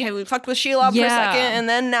with, we fucked with Shelob for a second, and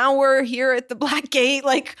then now we're here at the Black Gate.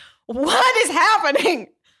 Like, what is happening?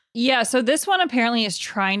 Yeah, so this one apparently is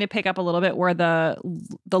trying to pick up a little bit where the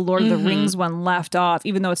Lord of the Rings one left off,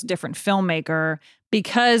 even though it's a different filmmaker,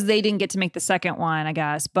 because they didn't get to make the second one, I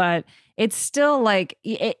guess. But it's still like,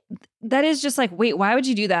 that is just like, wait, why would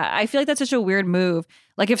you do that? I feel like that's such a weird move.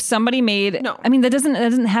 Like if somebody made, I mean, that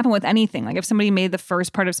doesn't happen with anything. Like if somebody made the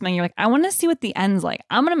first part of something, you're like, I want to see what the end's like.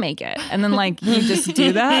 I'm going to make it. And then like you just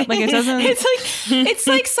do that. Like it doesn't. It's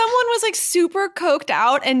like someone was like super coked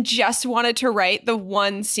out and just wanted to write the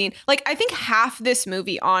one scene. Like I think half this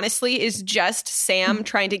movie, honestly, is just Sam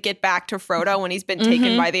trying to get back to Frodo when he's been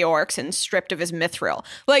taken by the orcs and stripped of his mithril.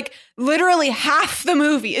 Like literally half the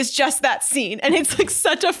movie is just that scene. And it's like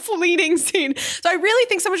such a fleeting scene. So I really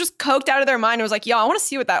think someone just coked out of their mind and was like, yo, I want to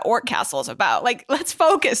see what that orc castle is about. Like, let's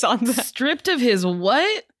focus on that. Stripped of his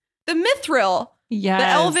what? The mithril. Yeah. The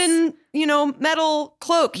elven, metal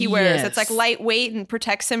cloak he wears. Yes. It's like lightweight and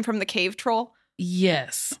protects him from the cave troll.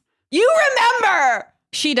 Yes. You remember.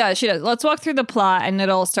 She does. Let's walk through the plot and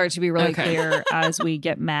it'll start to be really clear as we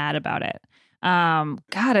get mad about it.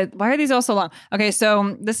 God, why are these all so long? Okay,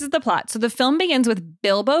 so this is the plot. So the film begins with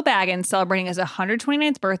Bilbo Baggins celebrating his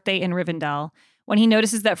 129th birthday in Rivendell. When he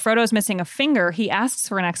notices that Frodo is missing a finger, he asks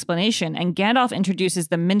for an explanation, and Gandalf introduces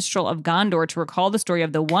the minstrel of Gondor to recall the story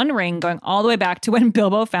of the One Ring going all the way back to when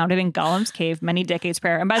Bilbo found it in Gollum's cave many decades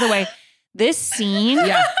prior. And by the way, this scene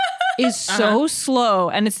is so slow,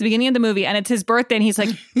 and it's the beginning of the movie, and it's his birthday, and he's like,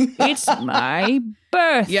 it's my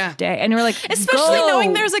birthday. Yeah. And we're like, especially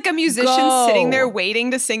knowing there's like a musician sitting there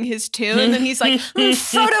waiting to sing his tune, and he's like,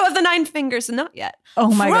 Frodo of the Nine Fingers, not yet.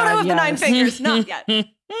 Oh my God, Frodo of the Nine Fingers, not yet.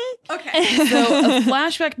 Okay. So a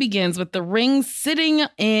flashback begins with the ring sitting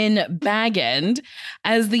in Bag End.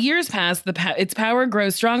 As the years pass, its power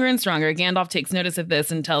grows stronger and stronger. Gandalf takes notice of this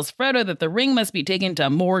and tells Frodo that the ring must be taken to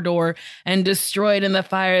Mordor and destroyed in the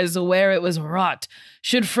fires where it was wrought.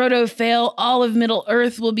 Should Frodo fail, all of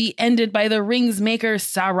Middle-earth will be ended by the ring's maker,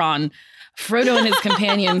 Sauron. Frodo and his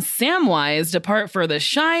companion Samwise depart for the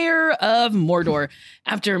Shire of Mordor.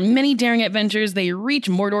 After many daring adventures, they reach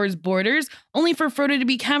Mordor's borders, only for Frodo to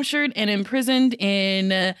be captured and imprisoned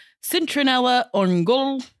in Cintranella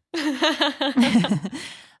Ongol.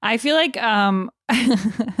 I feel like,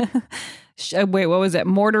 wait, what was it?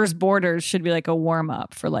 Mordor's Borders should be like a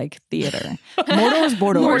warm-up for like theater. Mordor's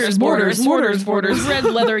Borders. Red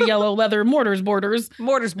leather, yellow leather, Mordor's Borders.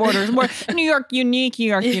 New York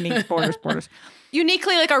unique, Borders.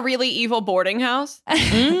 Uniquely like a really evil boarding house.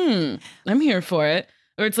 I'm here for it.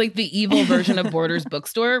 Or it's like the evil version of Borders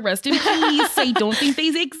bookstore. Rest in peace. I don't think they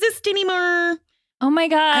exist anymore. Oh my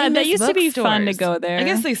God, that used to be fun to go there. I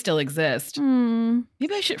guess they still exist.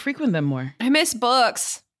 Maybe I should frequent them more. I miss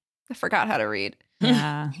books. I forgot how to read.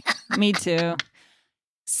 Yeah, me too.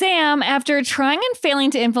 Sam, after trying and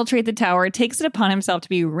failing to infiltrate the tower, takes it upon himself to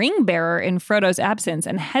be ring bearer in Frodo's absence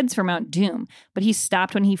and heads for Mount Doom. But he's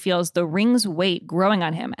stopped when he feels the ring's weight growing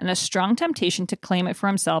on him, and a strong temptation to claim it for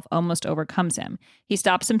himself almost overcomes him. He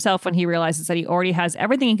stops himself when he realizes that he already has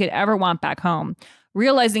everything he could ever want back home.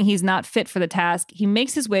 Realizing he's not fit for the task, he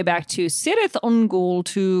makes his way back to Cirith Ungol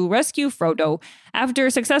to rescue Frodo. After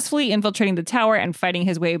successfully infiltrating the tower and fighting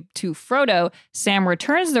his way to Frodo, Sam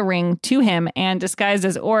returns the ring to him, and disguised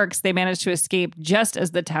as orcs, they manage to escape just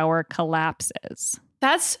as the tower collapses.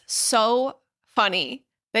 That's so funny.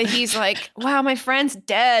 That he's like, wow, my friend's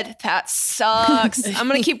dead. That sucks. I'm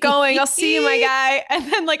going to keep going. I'll see you, my guy. And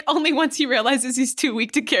then like only once he realizes he's too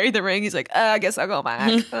weak to carry the ring, he's like, I guess I'll go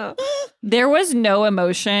back. There was no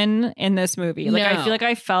emotion in this movie. Like, No. I feel like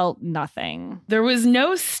I felt nothing. There was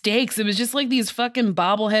no stakes. It was just like these fucking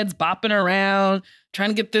bobbleheads bopping around,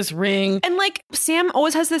 trying to get this ring. And like Sam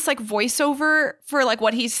always has this like voiceover for like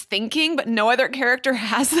what he's thinking, but no other character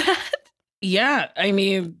has that. Yeah, I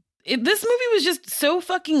mean, this movie was just so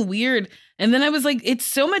fucking weird. And then I was like, it's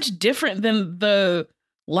so much different than the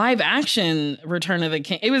live action Return of the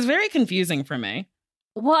King. It was very confusing for me.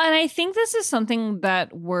 Well, and I think this is something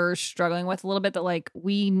that we're struggling with a little bit, that like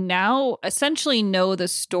we now essentially know the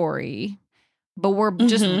story, but we're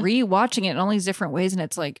just rewatching it in all these different ways. And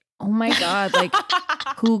it's like, oh my God, like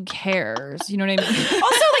who cares? You know what I mean?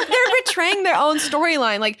 Also, like they're betraying their own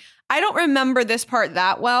storyline. Like I don't remember this part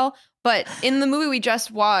that well, but in the movie we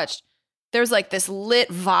just watched, there's like this lit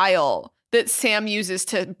vial that Sam uses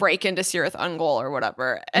to break into Cirith Ungol or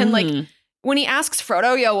whatever. And like when he asks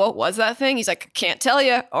Frodo, yo, what was that thing? He's like, can't tell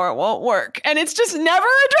you or it won't work. And it's just never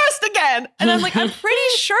addressed again. And I'm like, I'm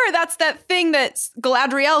pretty sure that's that thing that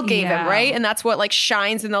Galadriel gave him, right? And that's what like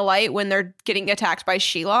shines in the light when they're getting attacked by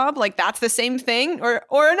Shelob. Like that's the same thing or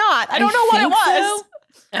not. I don't know what it was. So.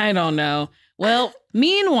 I don't know. Well,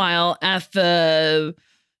 meanwhile, at the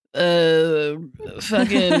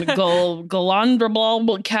fucking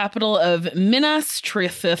Galandrabal capital of Minas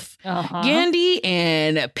Tirith, Gandhi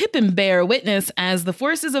and Pippin bear witness as the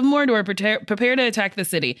forces of Mordor prepare to attack the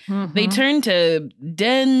city. They turn to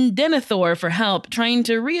Denethor for help, trying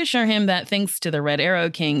to reassure him that thanks to the Red Arrow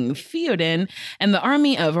King Theoden and the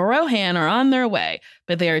army of Rohan are on their way.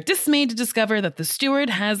 But they are dismayed to discover that the steward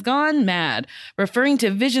has gone mad, referring to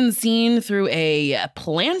visions seen through a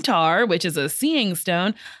plantar, which is a seeing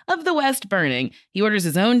stone, of the West burning. He orders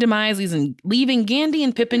his own demise, leaving Gandhi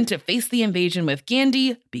and Pippin to face the invasion, with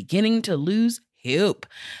Gandhi beginning to lose hope.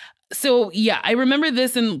 So, yeah, I remember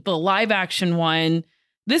this in the live action one.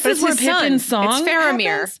 This is where Pippin's song It's Faramir.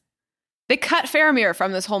 happens. They cut Faramir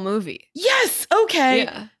from this whole movie. Yes, okay.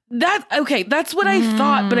 Yeah. That's what I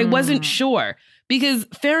thought, but I wasn't sure. Because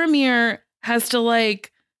Faramir has to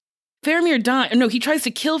Faramir dies. No, he tries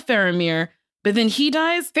to kill Faramir, but then he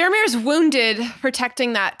dies. Faramir's wounded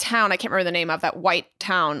protecting that town. I can't remember the name of that white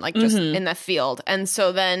town, like just in the field. And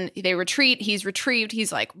so then they retreat. He's retrieved.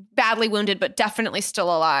 He's like badly wounded, but definitely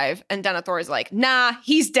still alive. And Denethor is like, nah,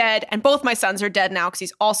 he's dead. And both my sons are dead now because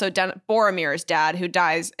he's also Boromir's dad, who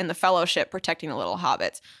dies in the Fellowship protecting the little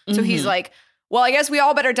hobbits. So he's like, well, I guess we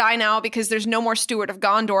all better die now because there's no more Steward of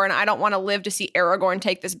Gondor, and I don't want to live to see Aragorn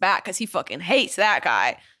take this back because he fucking hates that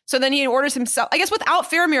guy. So then he orders himself, I guess without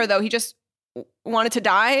Faramir, though, he just wanted to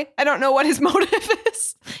die. I don't know what his motive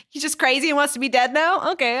is. He's just crazy and wants to be dead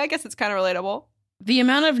now? Okay, I guess it's kind of relatable. The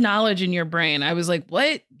amount of knowledge in your brain, I was like,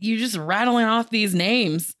 what? You just rattling off these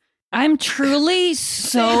names. I'm truly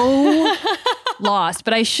so lost,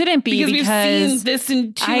 but I shouldn't be because we've seen this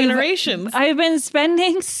in two iterations. I've been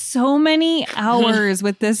spending so many hours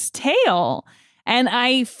with this tale, and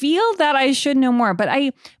I feel that I should know more. But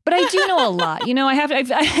I do know a lot. You know,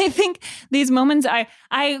 I think these moments,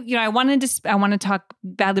 I want to talk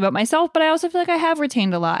badly about myself, but I also feel like I have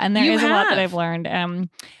retained a lot, and there is a lot that I've learned,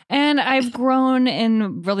 and I've grown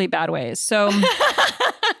in really bad ways. So.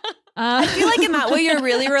 I feel like in that way you're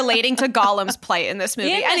really relating to Gollum's plight in this movie.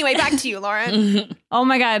 Yeah. Anyway, back to you, Lauren. Oh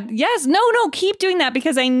my God. Yes. No, keep doing that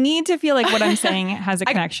because I need to feel like what I'm saying has a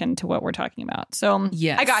connection to what we're talking about. So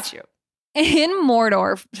yes. I got you. In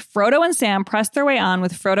Mordor, Frodo and Sam press their way on,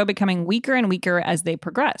 with Frodo becoming weaker and weaker as they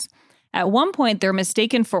progress. At one point, they're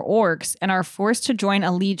mistaken for orcs and are forced to join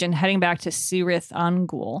a legion heading back to Cirith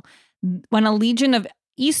Ungol. When a legion of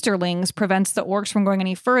Easterlings prevents the orcs from going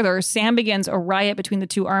any further, Sam begins a riot between the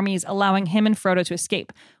two armies, allowing him and Frodo to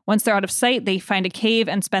escape. Once they're out of sight, they find a cave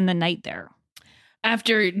and spend the night there.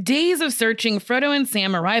 After days of searching, Frodo and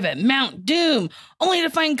Sam arrive at Mount Doom, only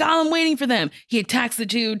to find Gollum waiting for them. He attacks the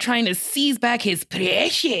two, trying to seize back his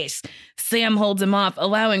precious. Sam holds him off,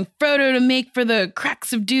 allowing Frodo to make for the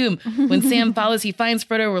cracks of Doom. When Sam follows, he finds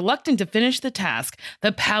Frodo reluctant to finish the task.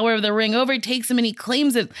 The power of the ring overtakes him, and he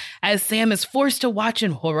claims it as Sam is forced to watch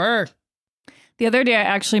in horror. The other day, I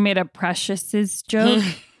actually made a Precious's joke.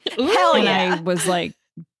 Hell yeah. And I was like,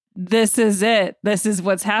 this is it. This is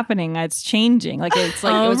what's happening. It's changing. Like it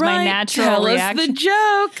was my natural reaction. Tell us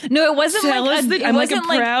the joke. No, it wasn't I'm like a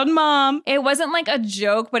proud mom. It wasn't like a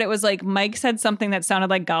joke, but it was like Mike said something that sounded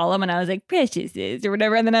like Gollum, and I was like, Precious is or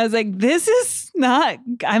whatever. And then I was like,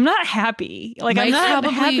 I'm not happy. Like Mike I'm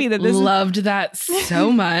not happy that this loved that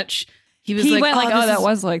so much. He was like, went that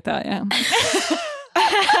was like that. Yeah.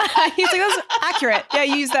 He's like, that's accurate. Yeah,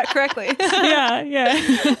 you used that correctly. Yeah.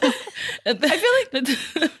 I feel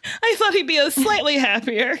like I thought he'd be slightly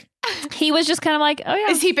happier. He was just kind of like, oh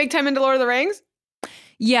yeah. Is he big time into Lord of the Rings?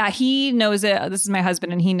 Yeah, he knows it. This is my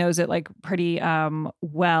husband, and he knows it like pretty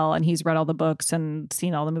well. And he's read all the books and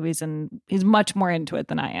seen all the movies, and he's much more into it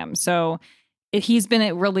than I am. So he's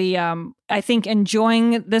been really, I think,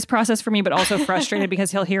 enjoying this process for me, but also frustrated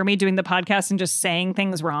because he'll hear me doing the podcast and just saying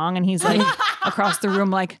things wrong. And he's like across the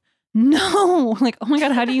room like, no, like, oh my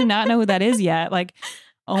God, how do you not know who that is yet? Like,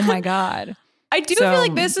 oh my God. I do feel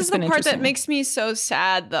like this is the part that makes me so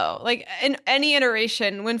sad, though. Like, in any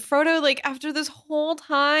iteration, when Frodo, like, after this whole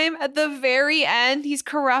time, at the very end, he's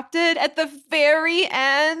corrupted. At the very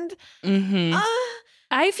end. Mm-hmm.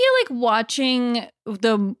 I feel like watching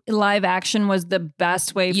the live action was the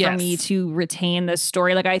best way for me to retain this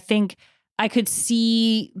story. Like, I think I could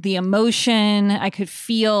see the emotion. I could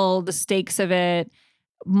feel the stakes of it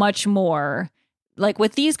much more. Like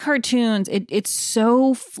with these cartoons, it's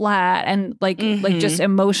so flat and like just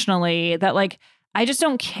emotionally that like I just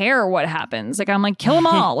don't care what happens. Like I'm like, kill them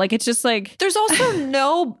all. Like it's just like there's also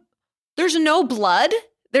there's no blood.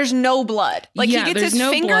 There's no blood. Like he gets his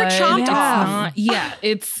finger chomped off.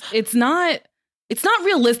 It's not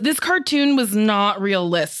realistic. This cartoon was not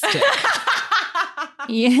realistic.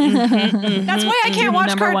 That's why I can't watch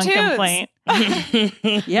number cartoons. One complaint.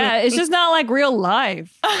 Yeah, it's just not like real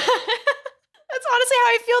life. That's honestly how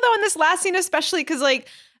I feel though in this last scene, especially because like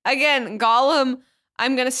again, Gollum.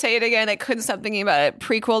 I'm gonna say it again. I couldn't stop thinking about it.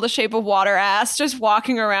 Prequel to Shape of Water ass, just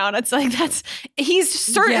walking around. It's like he's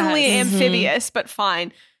certainly amphibious, but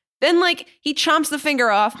fine. Then like he chomps the finger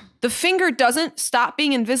off. The finger doesn't stop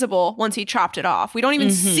being invisible once he chopped it off. We don't even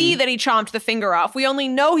see that he chomped the finger off. We only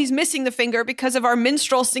know he's missing the finger because of our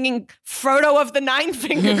minstrel singing Frodo of the Nine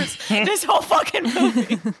Fingers this whole fucking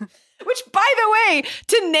movie. Which, by the way,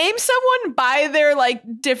 to name someone by their, like,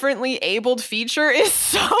 differently abled feature is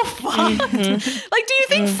so fucked. Like, do you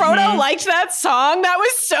think Frodo liked that song? That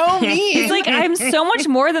was so mean. It's like, I'm so much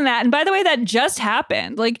more than that. And by the way, that just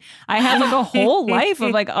happened. Like, I have, like, a whole life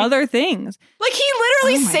of, like, other things. Like, he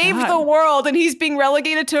literally saved the world, and he's being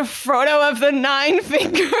relegated to Frodo of the Nine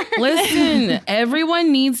Fingers. Listen,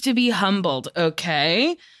 everyone needs to be humbled,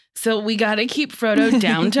 okay? So we got to keep Frodo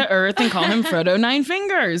down to earth and call him Frodo Nine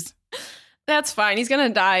Fingers. That's fine. He's going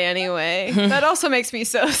to die anyway. That also makes me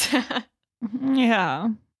so sad. Yeah.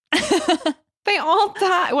 They all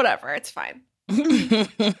die. Whatever. It's fine.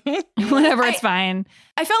 Whatever. It's fine.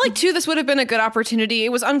 I felt like, too, this would have been a good opportunity.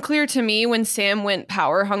 It was unclear to me when Sam went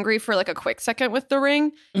power hungry for like a quick second with the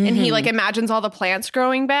ring and he like imagines all the plants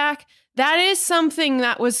growing back. That is something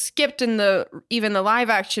that was skipped in even the live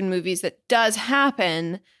action movies that does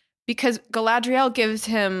happen because Galadriel gives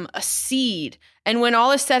him a seed. And when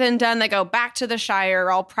all is said and done, they go back to the Shire,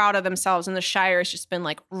 all proud of themselves. And the Shire has just been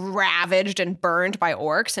like ravaged and burned by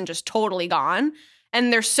orcs and just totally gone.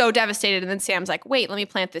 And they're so devastated. And then Sam's like, wait, let me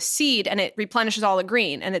plant this seed. And it replenishes all the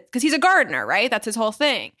green. And because he's a gardener, right? That's his whole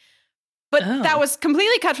thing. But that was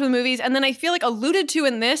completely cut from the movies. And then I feel like alluded to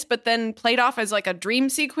in this, but then played off as like a dream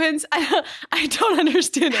sequence. I don't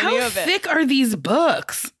understand any of it. How thick are these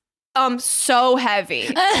books? So heavy.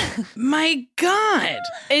 My God.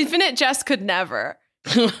 Infinite Jest could never.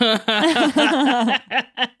 Should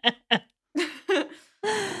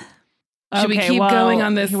we keep going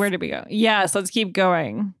on this? Where did we go? Yes, let's keep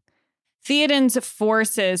going. Theoden's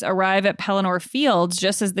forces arrive at Pelennor Fields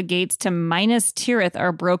just as the gates to Minas Tirith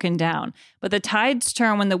are broken down. But the tides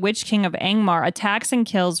turn when the Witch King of Angmar attacks and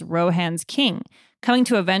kills Rohan's king. Coming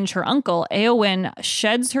to avenge her uncle, Éowyn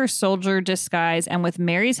sheds her soldier disguise and with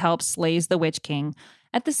Merry's help slays the Witch King.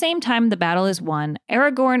 At the same time the battle is won,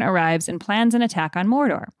 Aragorn arrives and plans an attack on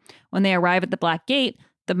Mordor. When they arrive at the Black Gate,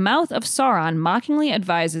 the mouth of Sauron mockingly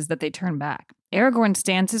advises that they turn back. Aragorn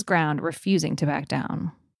stands his ground, refusing to back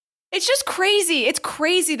down. It's just crazy. It's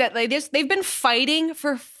crazy that they've been fighting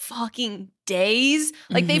for fucking days.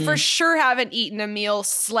 Like they for sure haven't eaten a meal,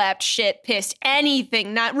 slept, shit, pissed,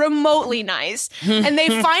 anything, not remotely nice. And they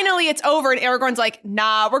finally, it's over. And Aragorn's like,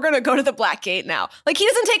 nah, we're going to go to the Black Gate now. Like he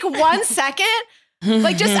doesn't take 1 second.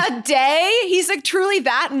 Like just a day. He's like truly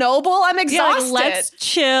that noble. I'm exhausted. Yeah, like, let's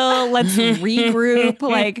chill. Let's regroup.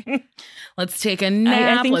 Like, let's take a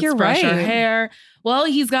nap. I think let's you're brush right. our hair. Well,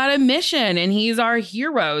 he's got a mission and he's our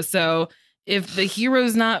hero. So if the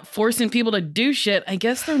hero's not forcing people to do shit, I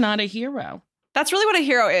guess they're not a hero. That's really what a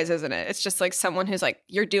hero is, isn't it? It's just like someone who's like,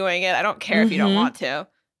 you're doing it. I don't care if you don't want to.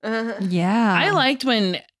 Yeah. I liked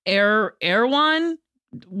when Erwan,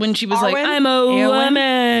 when she was Arwen? like, I'm a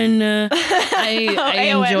woman.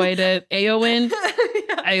 I enjoyed it. Éowyn.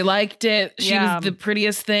 I liked it. She was the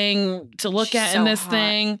prettiest thing to look at in this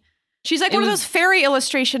thing. She's like one of those fairy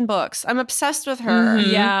illustration books. I'm obsessed with her.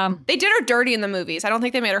 Yeah. They did her dirty in the movies. I don't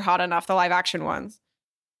think they made her hot enough, the live action ones.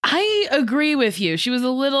 I agree with you. She was a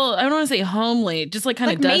little, I don't want to say homely, just like kind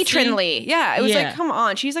of dusty. Matronly. Yeah. It was like, come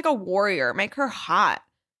on. She's like a warrior. Make her hot.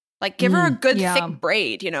 Like give her a good thick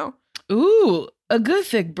braid, you know? Ooh, a good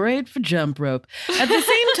thick braid for jump rope. At the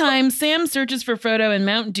same time, Sam searches for Frodo in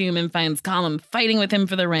Mount Doom and finds Gollum fighting with him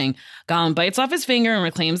for the ring. Gollum bites off his finger and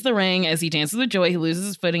reclaims the ring. As he dances with joy, he loses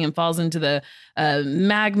his footing and falls into the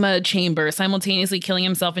magma chamber, simultaneously killing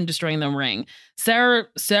himself and destroying the ring.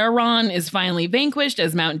 Sauron is finally vanquished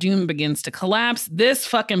as Mount Doom begins to collapse. This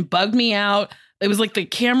fucking bugged me out. It was like the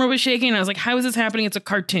camera was shaking. And I was like, how is this happening? It's a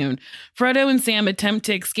cartoon. Frodo and Sam attempt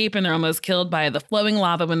to escape and they're almost killed by the flowing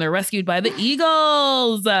lava when they're rescued by the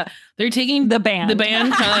eagles. They're taking the band. The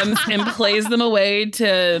band comes and plays them away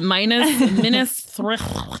to Minas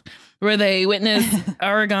Tirith, where they witness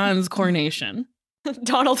Aragorn's coronation.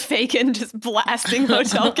 Donald Fagen just blasting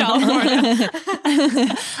Hotel California.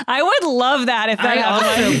 I would love that if that I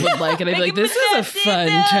also would like it. I'd be like, this is a fun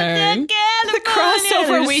turn. The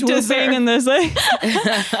crossover we deserve. In this, like.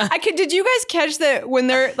 Did you guys catch that when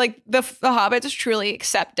they're like the hobbits truly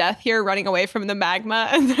accept death here, running away from the magma,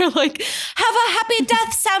 and they're like, "Have a happy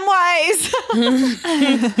death, Samwise."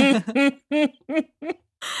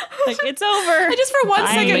 Like, it's over. I just for one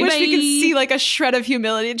second wish Bye. we could see like a shred of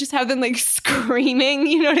humility and just have them like screaming,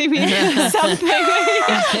 you know what I mean? Something. Real.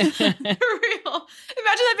 Imagine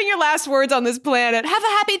that being your last words on this planet. Have a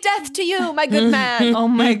happy death to you, my good man. Oh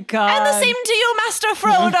my God. And the same to you, Master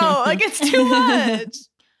Frodo. Like, it's too much.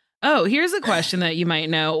 Oh, here's a question that you might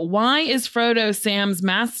know. Why is Frodo Sam's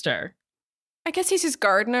master? I guess he's his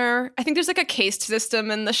gardener. I think there's like a caste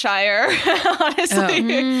system in the Shire, honestly.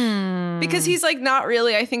 Because he's like not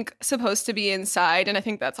really, I think, supposed to be inside. And I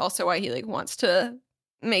think that's also why he like wants to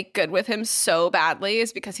make good with him so badly,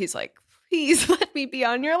 is because he's like, please let me be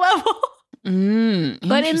on your level.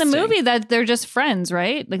 But in the movie that they're just friends,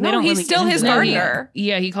 right? Like, they don't he's really still his gardener.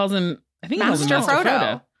 Yeah, he calls him, I think Master, he calls him Master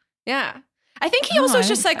Frodo. Yeah. I think he also is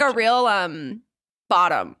just like a real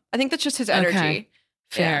bottom. I think that's just his energy. Okay.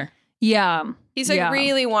 Fair. Yeah. He's like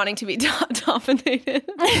really wanting to be dominated.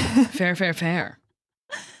 Fair.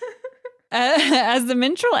 As the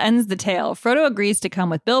minstrel ends the tale, Frodo agrees to come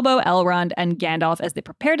with Bilbo, Elrond, and Gandalf as they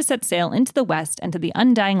prepare to set sail into the west and to the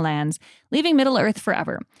Undying Lands, leaving Middle-earth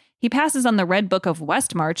forever. He passes on the Red Book of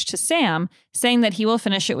Westmarch to Sam, saying that he will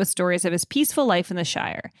finish it with stories of his peaceful life in the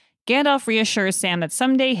Shire. Gandalf reassures Sam that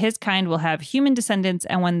someday his kind will have human descendants,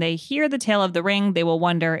 and when they hear the tale of the ring, they will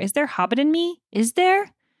wonder, is there Hobbit in me? Is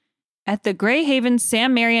there? At the Grey Haven,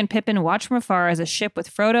 Sam, Merry, and Pippin watch from afar as a ship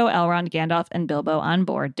with Frodo, Elrond, Gandalf, and Bilbo on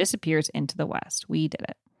board disappears into the west. We did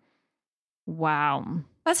it. Wow.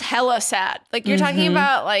 That's hella sad. Like, you're talking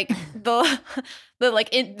about like the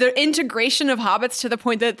integration of hobbits to the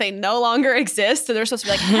point that they no longer exist. So they're supposed to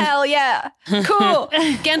be like, hell yeah, cool.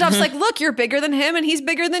 Gandalf's like, look, you're bigger than him and he's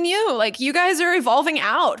bigger than you. Like, you guys are evolving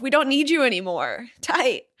out. We don't need you anymore.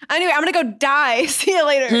 Tight. Anyway, I'm gonna go die. See you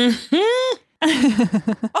later.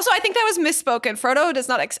 Also, I think that was misspoken. Frodo does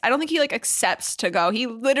not, I don't think he like accepts to go. He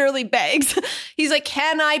literally begs. He's like,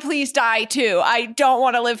 can I please die too? I don't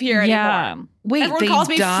want to live here anymore. Wait, everyone calls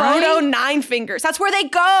me Frodo Nine Fingers. That's where they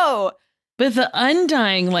go. But the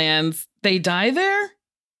Undying Lands, they die there?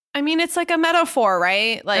 I mean, it's like a metaphor,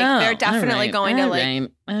 right? Like, they're definitely going to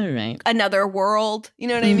like another world. You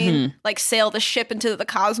know what I mean? Like, sail the ship into the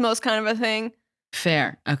cosmos kind of a thing.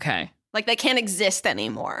 Fair. Okay. Like, they can't exist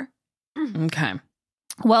anymore. Okay.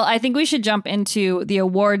 Well, I think we should jump into the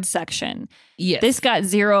awards section. Yes. This got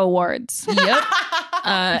 0 awards. Yep.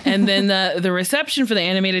 And then the reception for the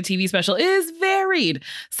animated TV special is varied.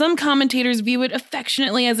 Some commentators view it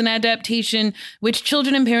affectionately as an adaptation which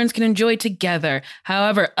children and parents can enjoy together.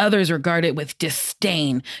 However, others regard it with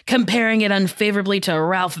disdain, comparing it unfavorably to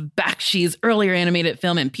Ralph Bakshi's earlier animated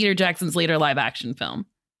film and Peter Jackson's later live-action film.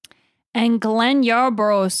 And Glenn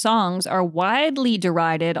Yarborough's songs are widely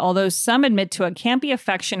derided, although some admit to a campy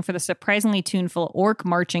affection for the surprisingly tuneful orc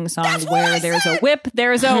marching song Where There's a Whip,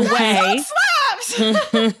 There's a Way.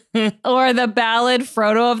 Or the ballad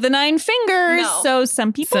Frodo of the Nine Fingers. No. So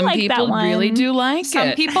some people like that one. Some people really do like Some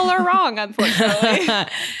it. people are wrong, unfortunately.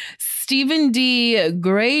 Stephen D.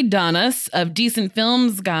 Greydonis of Decent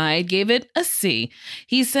Films Guide gave it a C.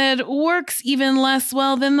 He said, works even less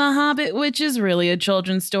well than The Hobbit, which is really a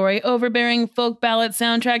children's story. Overbearing folk ballad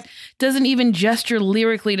soundtrack doesn't even gesture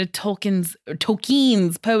lyrically to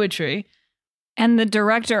Tolkien's poetry. And the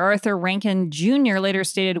director, Arthur Rankin Jr., later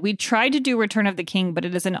stated, we tried to do Return of the King, but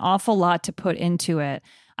it is an awful lot to put into it.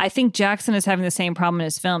 I think Jackson is having the same problem in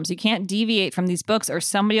his films. You can't deviate from these books or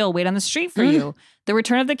somebody will wait on the street for you. The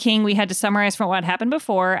Return of the King, we had to summarize from what happened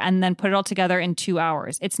before and then put it all together in 2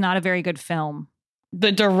 hours. It's not a very good film.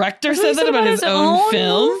 The director said that about his own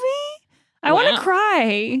film? Movie? I want to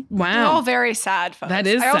cry. Wow. They're all very sad, folks. That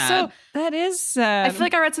is sad. That is sad. I feel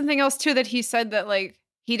like I read something else, too, that he said that, like,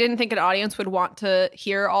 he didn't think an audience would want to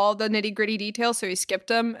hear all the nitty gritty details, so he skipped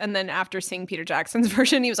them. And then after seeing Peter Jackson's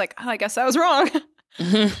version, he was like, oh, I guess I was wrong.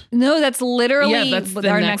 No, that's literally that's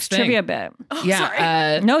our next thing. trivia bit. Oh,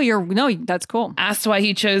 sorry. No, that's cool. Asked why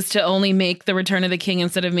he chose to only make The Return of the King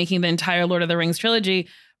instead of making the entire Lord of the Rings trilogy,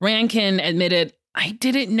 Rankin admitted, I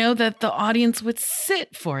didn't know that the audience would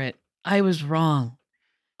sit for it. I was wrong.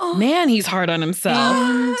 Man, he's hard on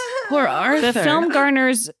himself. Poor Arthur. The film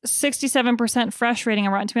garners 67% fresh rating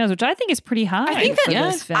on Rotten Tomatoes, which I think is pretty high. I think for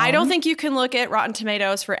this film. I don't think you can look at Rotten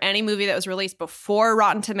Tomatoes for any movie that was released before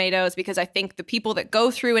Rotten Tomatoes, because I think the people that go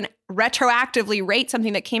through and retroactively rate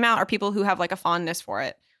something that came out are people who have like a fondness for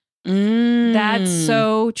it. That's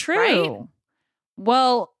so true. Right?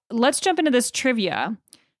 Well, let's jump into this trivia.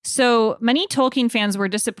 So many Tolkien fans were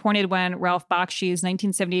disappointed when Ralph Bakshi's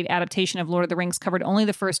 1978 adaptation of Lord of the Rings covered only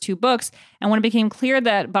the first 2 books. And when it became clear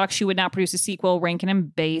that Bakshi would not produce a sequel, Rankin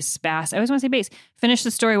and Bass, I always want to say Bass, finished the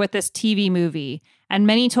story with this TV movie. And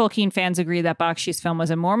many Tolkien fans agree that Bakshi's film was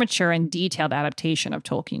a more mature and detailed adaptation of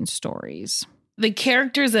Tolkien's stories. The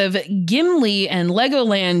characters of Gimli and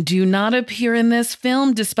Legoland do not appear in this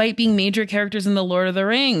film, despite being major characters in The Lord of the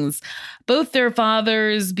Rings. Both their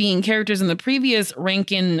fathers being characters in the previous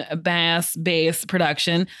Rankin Bass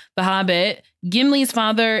production, The Hobbit. Gimli's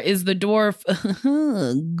father is the dwarf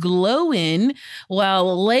Glowin,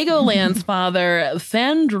 while Legoland's father,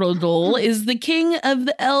 Thranduil, is the king of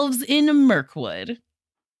the elves in Mirkwood.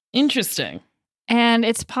 Interesting. And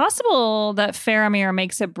it's possible that Faramir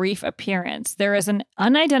makes a brief appearance. There is an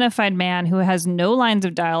unidentified man who has no lines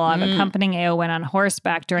of dialogue accompanying Eowyn on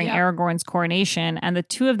horseback during Aragorn's coronation, and the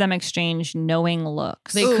two of them exchange knowing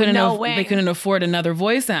looks. They couldn't afford another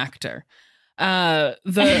voice actor.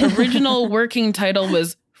 The original working title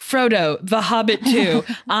was Frodo, The Hobbit 2.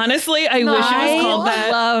 Honestly, I wish it was called that.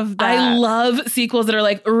 I love that. I love sequels that are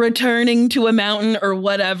like returning to a mountain or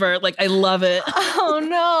whatever. Like, I love it. Oh,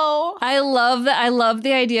 no. I love that. I love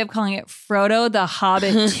the idea of calling it Frodo, The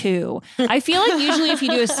Hobbit 2. I feel like usually if you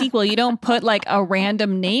do a sequel, you don't put like a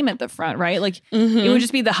random name at the front, right? Like it would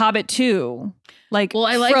just be The Hobbit 2. Like, well,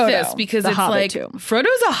 I like Frodo, this because it's Hobbit like 2.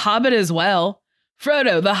 Frodo's a hobbit as well.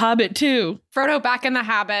 Frodo, The Hobbit 2. Frodo back in the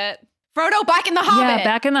Hobbit. Frodo back in the Hobbit. Yeah,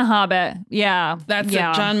 back in the Hobbit. Yeah. That's it.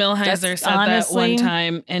 John Milheiser said honestly, that one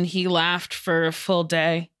time and he laughed for a full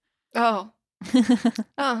day. Oh.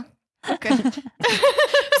 Oh. Okay.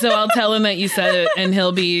 So I'll tell him that you said it and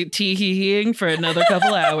he'll be tee-hee-heeing for another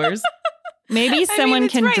couple hours. Maybe someone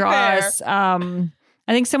can right draw there. us. I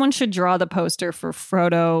think someone should draw the poster for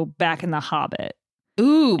Frodo back in the Hobbit.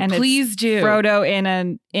 Ooh, And please do. Frodo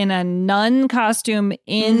in a nun costume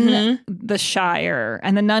in the Shire.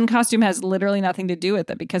 And the nun costume has literally nothing to do with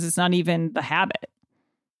it because it's not even the habit.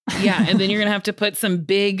 Yeah, and then you're going to have to put some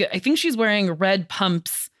big, I think she's wearing red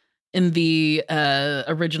pumps in the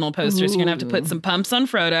original poster. So you're going to have to put some pumps on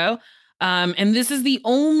Frodo. And this is the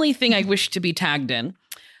only thing I wish to be tagged in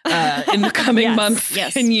the coming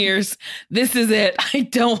months and years. This is it. I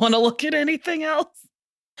don't want to look at anything else.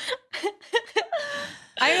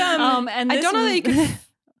 I don't know that you can.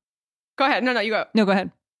 Go ahead. No, you go. No, go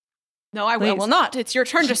ahead. No, I will not. It's your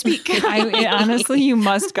turn to speak. Honestly, you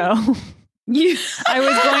must go. I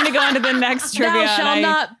was going to go into the next trivia. Thou shall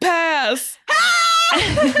not pass.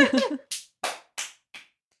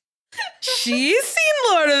 She's seen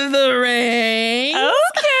Lord of the Rings.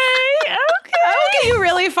 Okay. I'll get you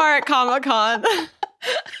really far at Comic-Con.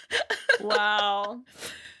 Wow.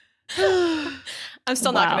 I'm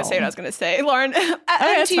still not going to say what I was going to say. Lauren,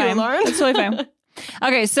 that's to you, fine. Lauren. That's totally fine.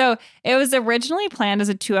 Okay, so it was originally planned as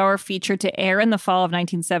a 2-hour feature to air in the fall of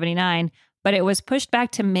 1979, but it was pushed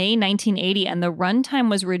back to May 1980, and the runtime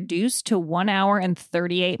was reduced to 1 hour and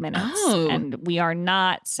 38 minutes. Oh. And we are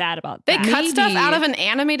not sad about They that. cut stuff out of an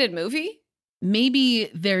animated movie?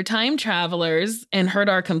 Maybe they're time travelers and heard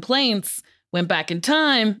our complaints, went back in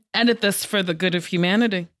time, edit this for the good of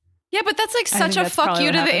humanity. Yeah, but that's like I such think a that's fuck probably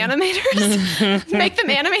you to what the animators. Make them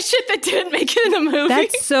animate shit that didn't make it in the movie.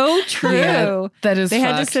 That's so true. Yeah, that is They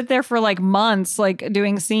had to fucked. sit there for like months, like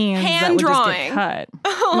doing scenes Hand that would just drawing. get cut.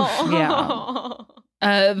 Oh.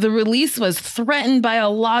 Yeah. The release was threatened by a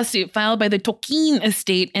lawsuit filed by the Tolkien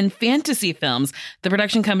Estate and Fantasy Films, the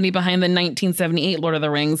production company behind the 1978 Lord of the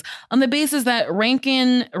Rings, on the basis that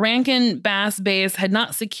Rankin Bass had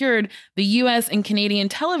not secured the U.S. and Canadian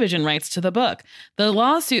television rights to the book. The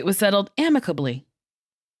lawsuit was settled amicably.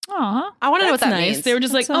 Aw. I want to know what That's that nice. means. They were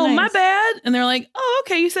just like, That's so "Oh, my nice. bad," and they're like, "Oh,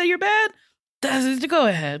 okay, you said you're bad. Go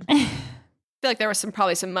ahead." I feel like there was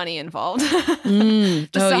probably some money involved. Oh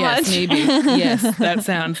Just a yes, hunch. maybe. Yes, that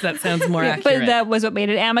sounds more accurate. But that was what made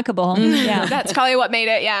it amicable. Yeah. That's probably what made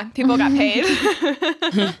it. Yeah, people got paid.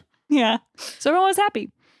 Yeah. So everyone was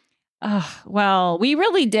happy. Well, we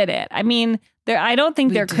really did it. I mean, I don't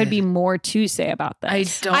think there could be more to say about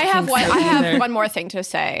this. I have one more thing to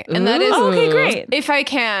say, and that is okay, great. If I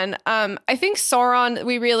can, I think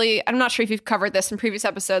Sauron. I'm not sure if you've covered this in previous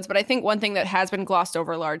episodes, but I think one thing that has been glossed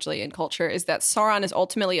over largely in culture is that Sauron is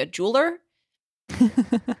ultimately a jeweler.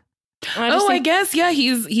 I guess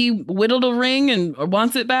he whittled a ring and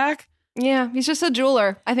wants it back. Yeah, he's just a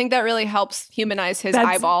jeweler. I think that really helps humanize his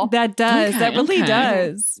eyeball. That does. That really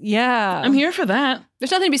does. Yeah. I'm here for that.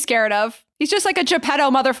 There's nothing to be scared of. He's just like a Geppetto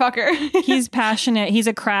motherfucker. He's passionate. He's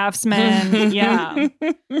a craftsman. Yeah.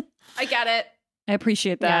 I get it. I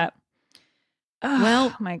appreciate that. Yeah.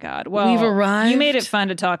 Well, oh my God. Well, we've arrived. You made it fun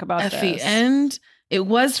to talk about at this. the end. It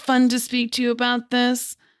was fun to speak to you about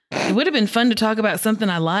this. It would have been fun to talk about something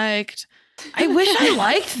I liked. I wish I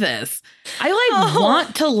liked this. I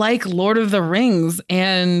want to like Lord of the Rings.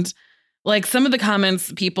 And like some of the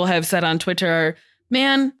comments people have said on Twitter are,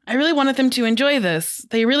 man, I really wanted them to enjoy this.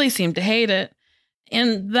 They really seem to hate it.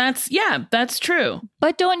 And that's true.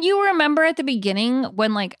 But don't you remember at the beginning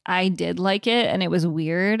when like I did like it and it was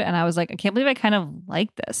weird and I was like, I can't believe I kind of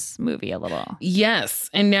like this movie a little. Yes.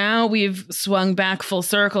 And now we've swung back full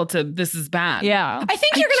circle to this is bad. Yeah. I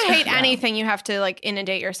think you're going to hate anything you have to like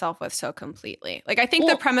inundate yourself with so completely. Like I think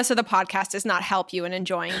the premise of the podcast does not help you in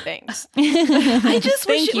enjoying things. I just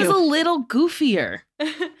wish it was a little goofier.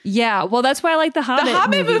 Yeah. Well, that's why I like the Hobbit. The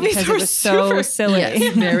Hobbit movies were so silly.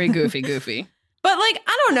 Yes, very goofy. But like,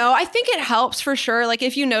 I don't know. I think it helps for sure. Like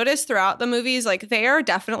if you notice throughout the movies, like they are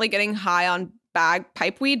definitely getting high on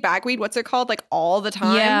bagweed, what's it called? Like all the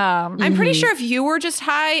time. Yeah. I'm pretty sure if you were just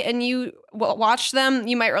high and you watched them,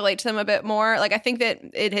 you might relate to them a bit more. Like I think that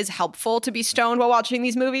it is helpful to be stoned while watching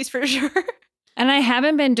these movies for sure. And I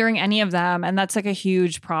haven't been during any of them. And that's like a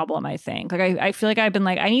huge problem, I think. Like, I feel like I've been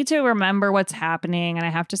like, I need to remember what's happening and I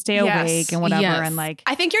have to stay awake and whatever. Yes. And like,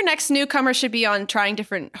 I think your next newcomer should be on trying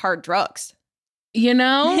different hard drugs. You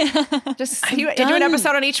know, just do an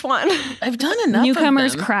episode on each one. I've done enough.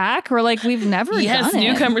 Newcomers of them. crack. We're like, we've never done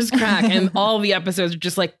it. Newcomers crack, and all the episodes are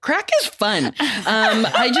just like crack is fun.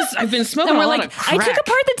 I've been smoking. And we're a lot like, of crack. I took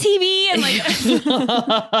apart the TV and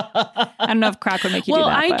like, I don't know if crack would make you do that.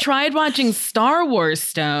 Well, I but. tried watching Star Wars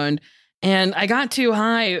stoned. And I got too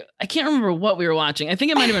high. I can't remember what we were watching. I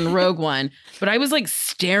think it might have been Rogue One. But I was like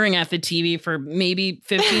staring at the TV for maybe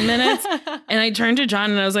 15 minutes. And I turned to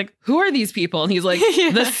John and I was like, who are these people? And he's like,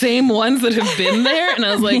 the same ones that have been there. And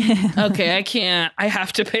I was like, okay, I can't. I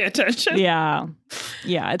have to pay attention. Yeah.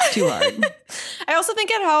 Yeah, it's too hard. I also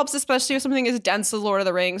think it helps, especially with something as dense as Lord of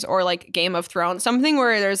the Rings or like Game of Thrones, something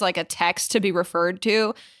where there's like a text to be referred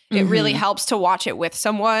to. It really helps to watch it with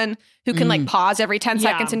someone who can like pause every 10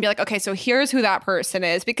 seconds and be like, okay, so here's who that person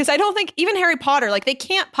is. Because I don't think even Harry Potter, like they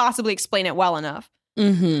can't possibly explain it well enough.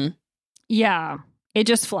 Yeah. It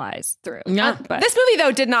just flies through. Yeah. But this movie,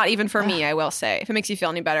 though, did not even for me, I will say, if it makes you feel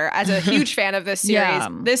any better. As a huge fan of this series,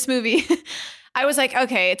 this movie, I was like,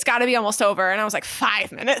 okay, it's got to be almost over. And I was like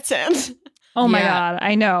 5 minutes in. Oh my God.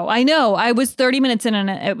 I know. I was 30 minutes in and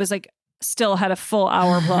it was like, still had a full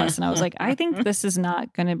hour plus. And I was like, I think this is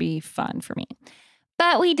not going to be fun for me.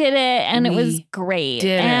 But we did it and it was great.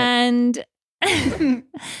 And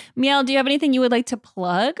Miel, do you have anything you would like to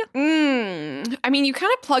plug? I mean, you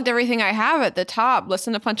kind of plugged everything I have at the top.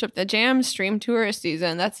 Listen to Punch Up the Jam, stream tourist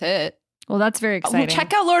season. That's it. Well, that's very exciting.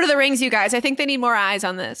 Check out Lord of the Rings, you guys. I think they need more eyes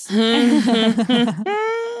on this.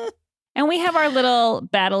 And we have our little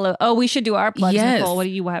battle of, we should do our plugs, Nicole. What do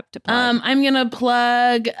you have to plug? I'm going to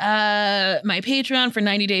plug my Patreon for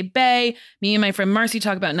 90 Day Bae. Me and my friend Marcy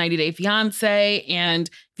talk about 90 Day Fiancé. And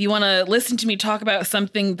if you want to listen to me talk about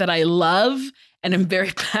something that I love and am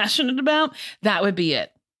very passionate about, that would be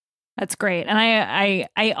it. That's great. And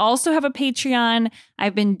I also have a Patreon.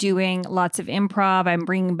 I've been doing lots of improv. I'm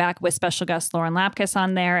bringing back with special guest Lauren Lapkus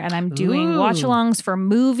on there. And I'm doing watch-alongs for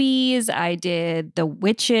movies. I did The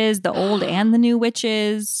Witches, the old and the new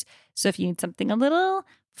Witches. So if you need something a little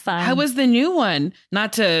fun. How was the new one?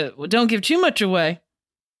 Don't give too much away.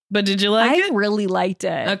 But did you like it? I really liked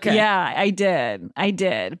it. Okay. Yeah, I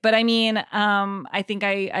did. But I mean, I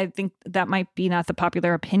think that might be not the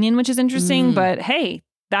popular opinion, which is interesting. But hey,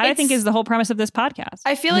 that I think is the whole premise of this podcast.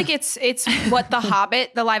 I feel like it's what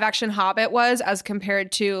the live action Hobbit was as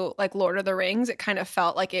compared to like Lord of the Rings. It kind of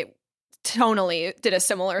felt like it tonally did a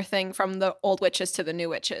similar thing from the old witches to the new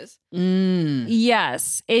witches.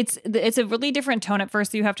 Yes, it's a really different tone at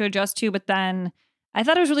first that you have to adjust to, but then I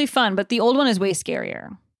thought it was really fun. But the old one is way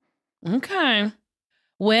scarier. Okay.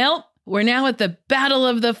 Well, we're now at the Battle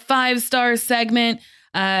of the 5-Star segment.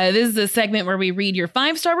 This is a segment where we read your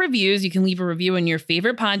 5-star reviews. You can leave a review on your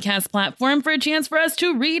favorite podcast platform for a chance for us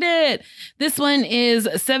to read it. This one is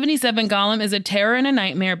 77 Gollum is a Terror and a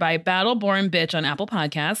Nightmare by Battleborn Bitch on Apple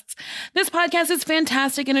Podcasts. This podcast is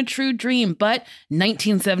fantastic and a true dream, but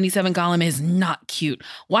 1977 Gollum is not cute.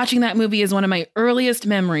 Watching that movie is one of my earliest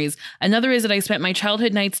memories. Another is that I spent my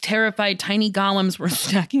childhood nights terrified tiny golems were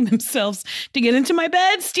stacking themselves to get into my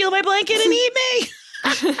bed, steal my blanket, and eat me.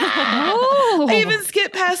 I even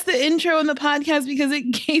skipped past the intro in the podcast because it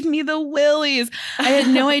gave me the willies. I had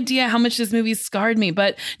no idea how much this movie scarred me,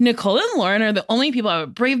 but Nicole and Lauren are the only people I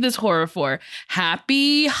would brave this horror for.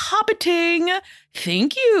 Happy hobbiting.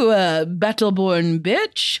 Thank you, Battleborn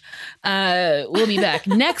Bitch. We'll be back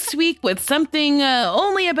next week with something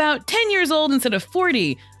only about 10 years old instead of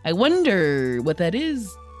 40. I wonder what that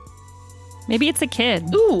is. Maybe it's a kid.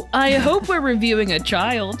 Ooh, I hope we're reviewing a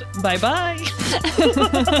child. Bye-bye.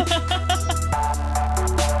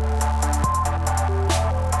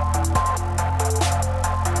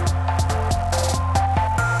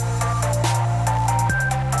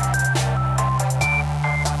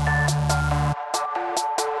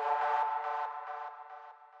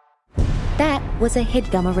 That was a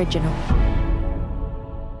HeadGum original.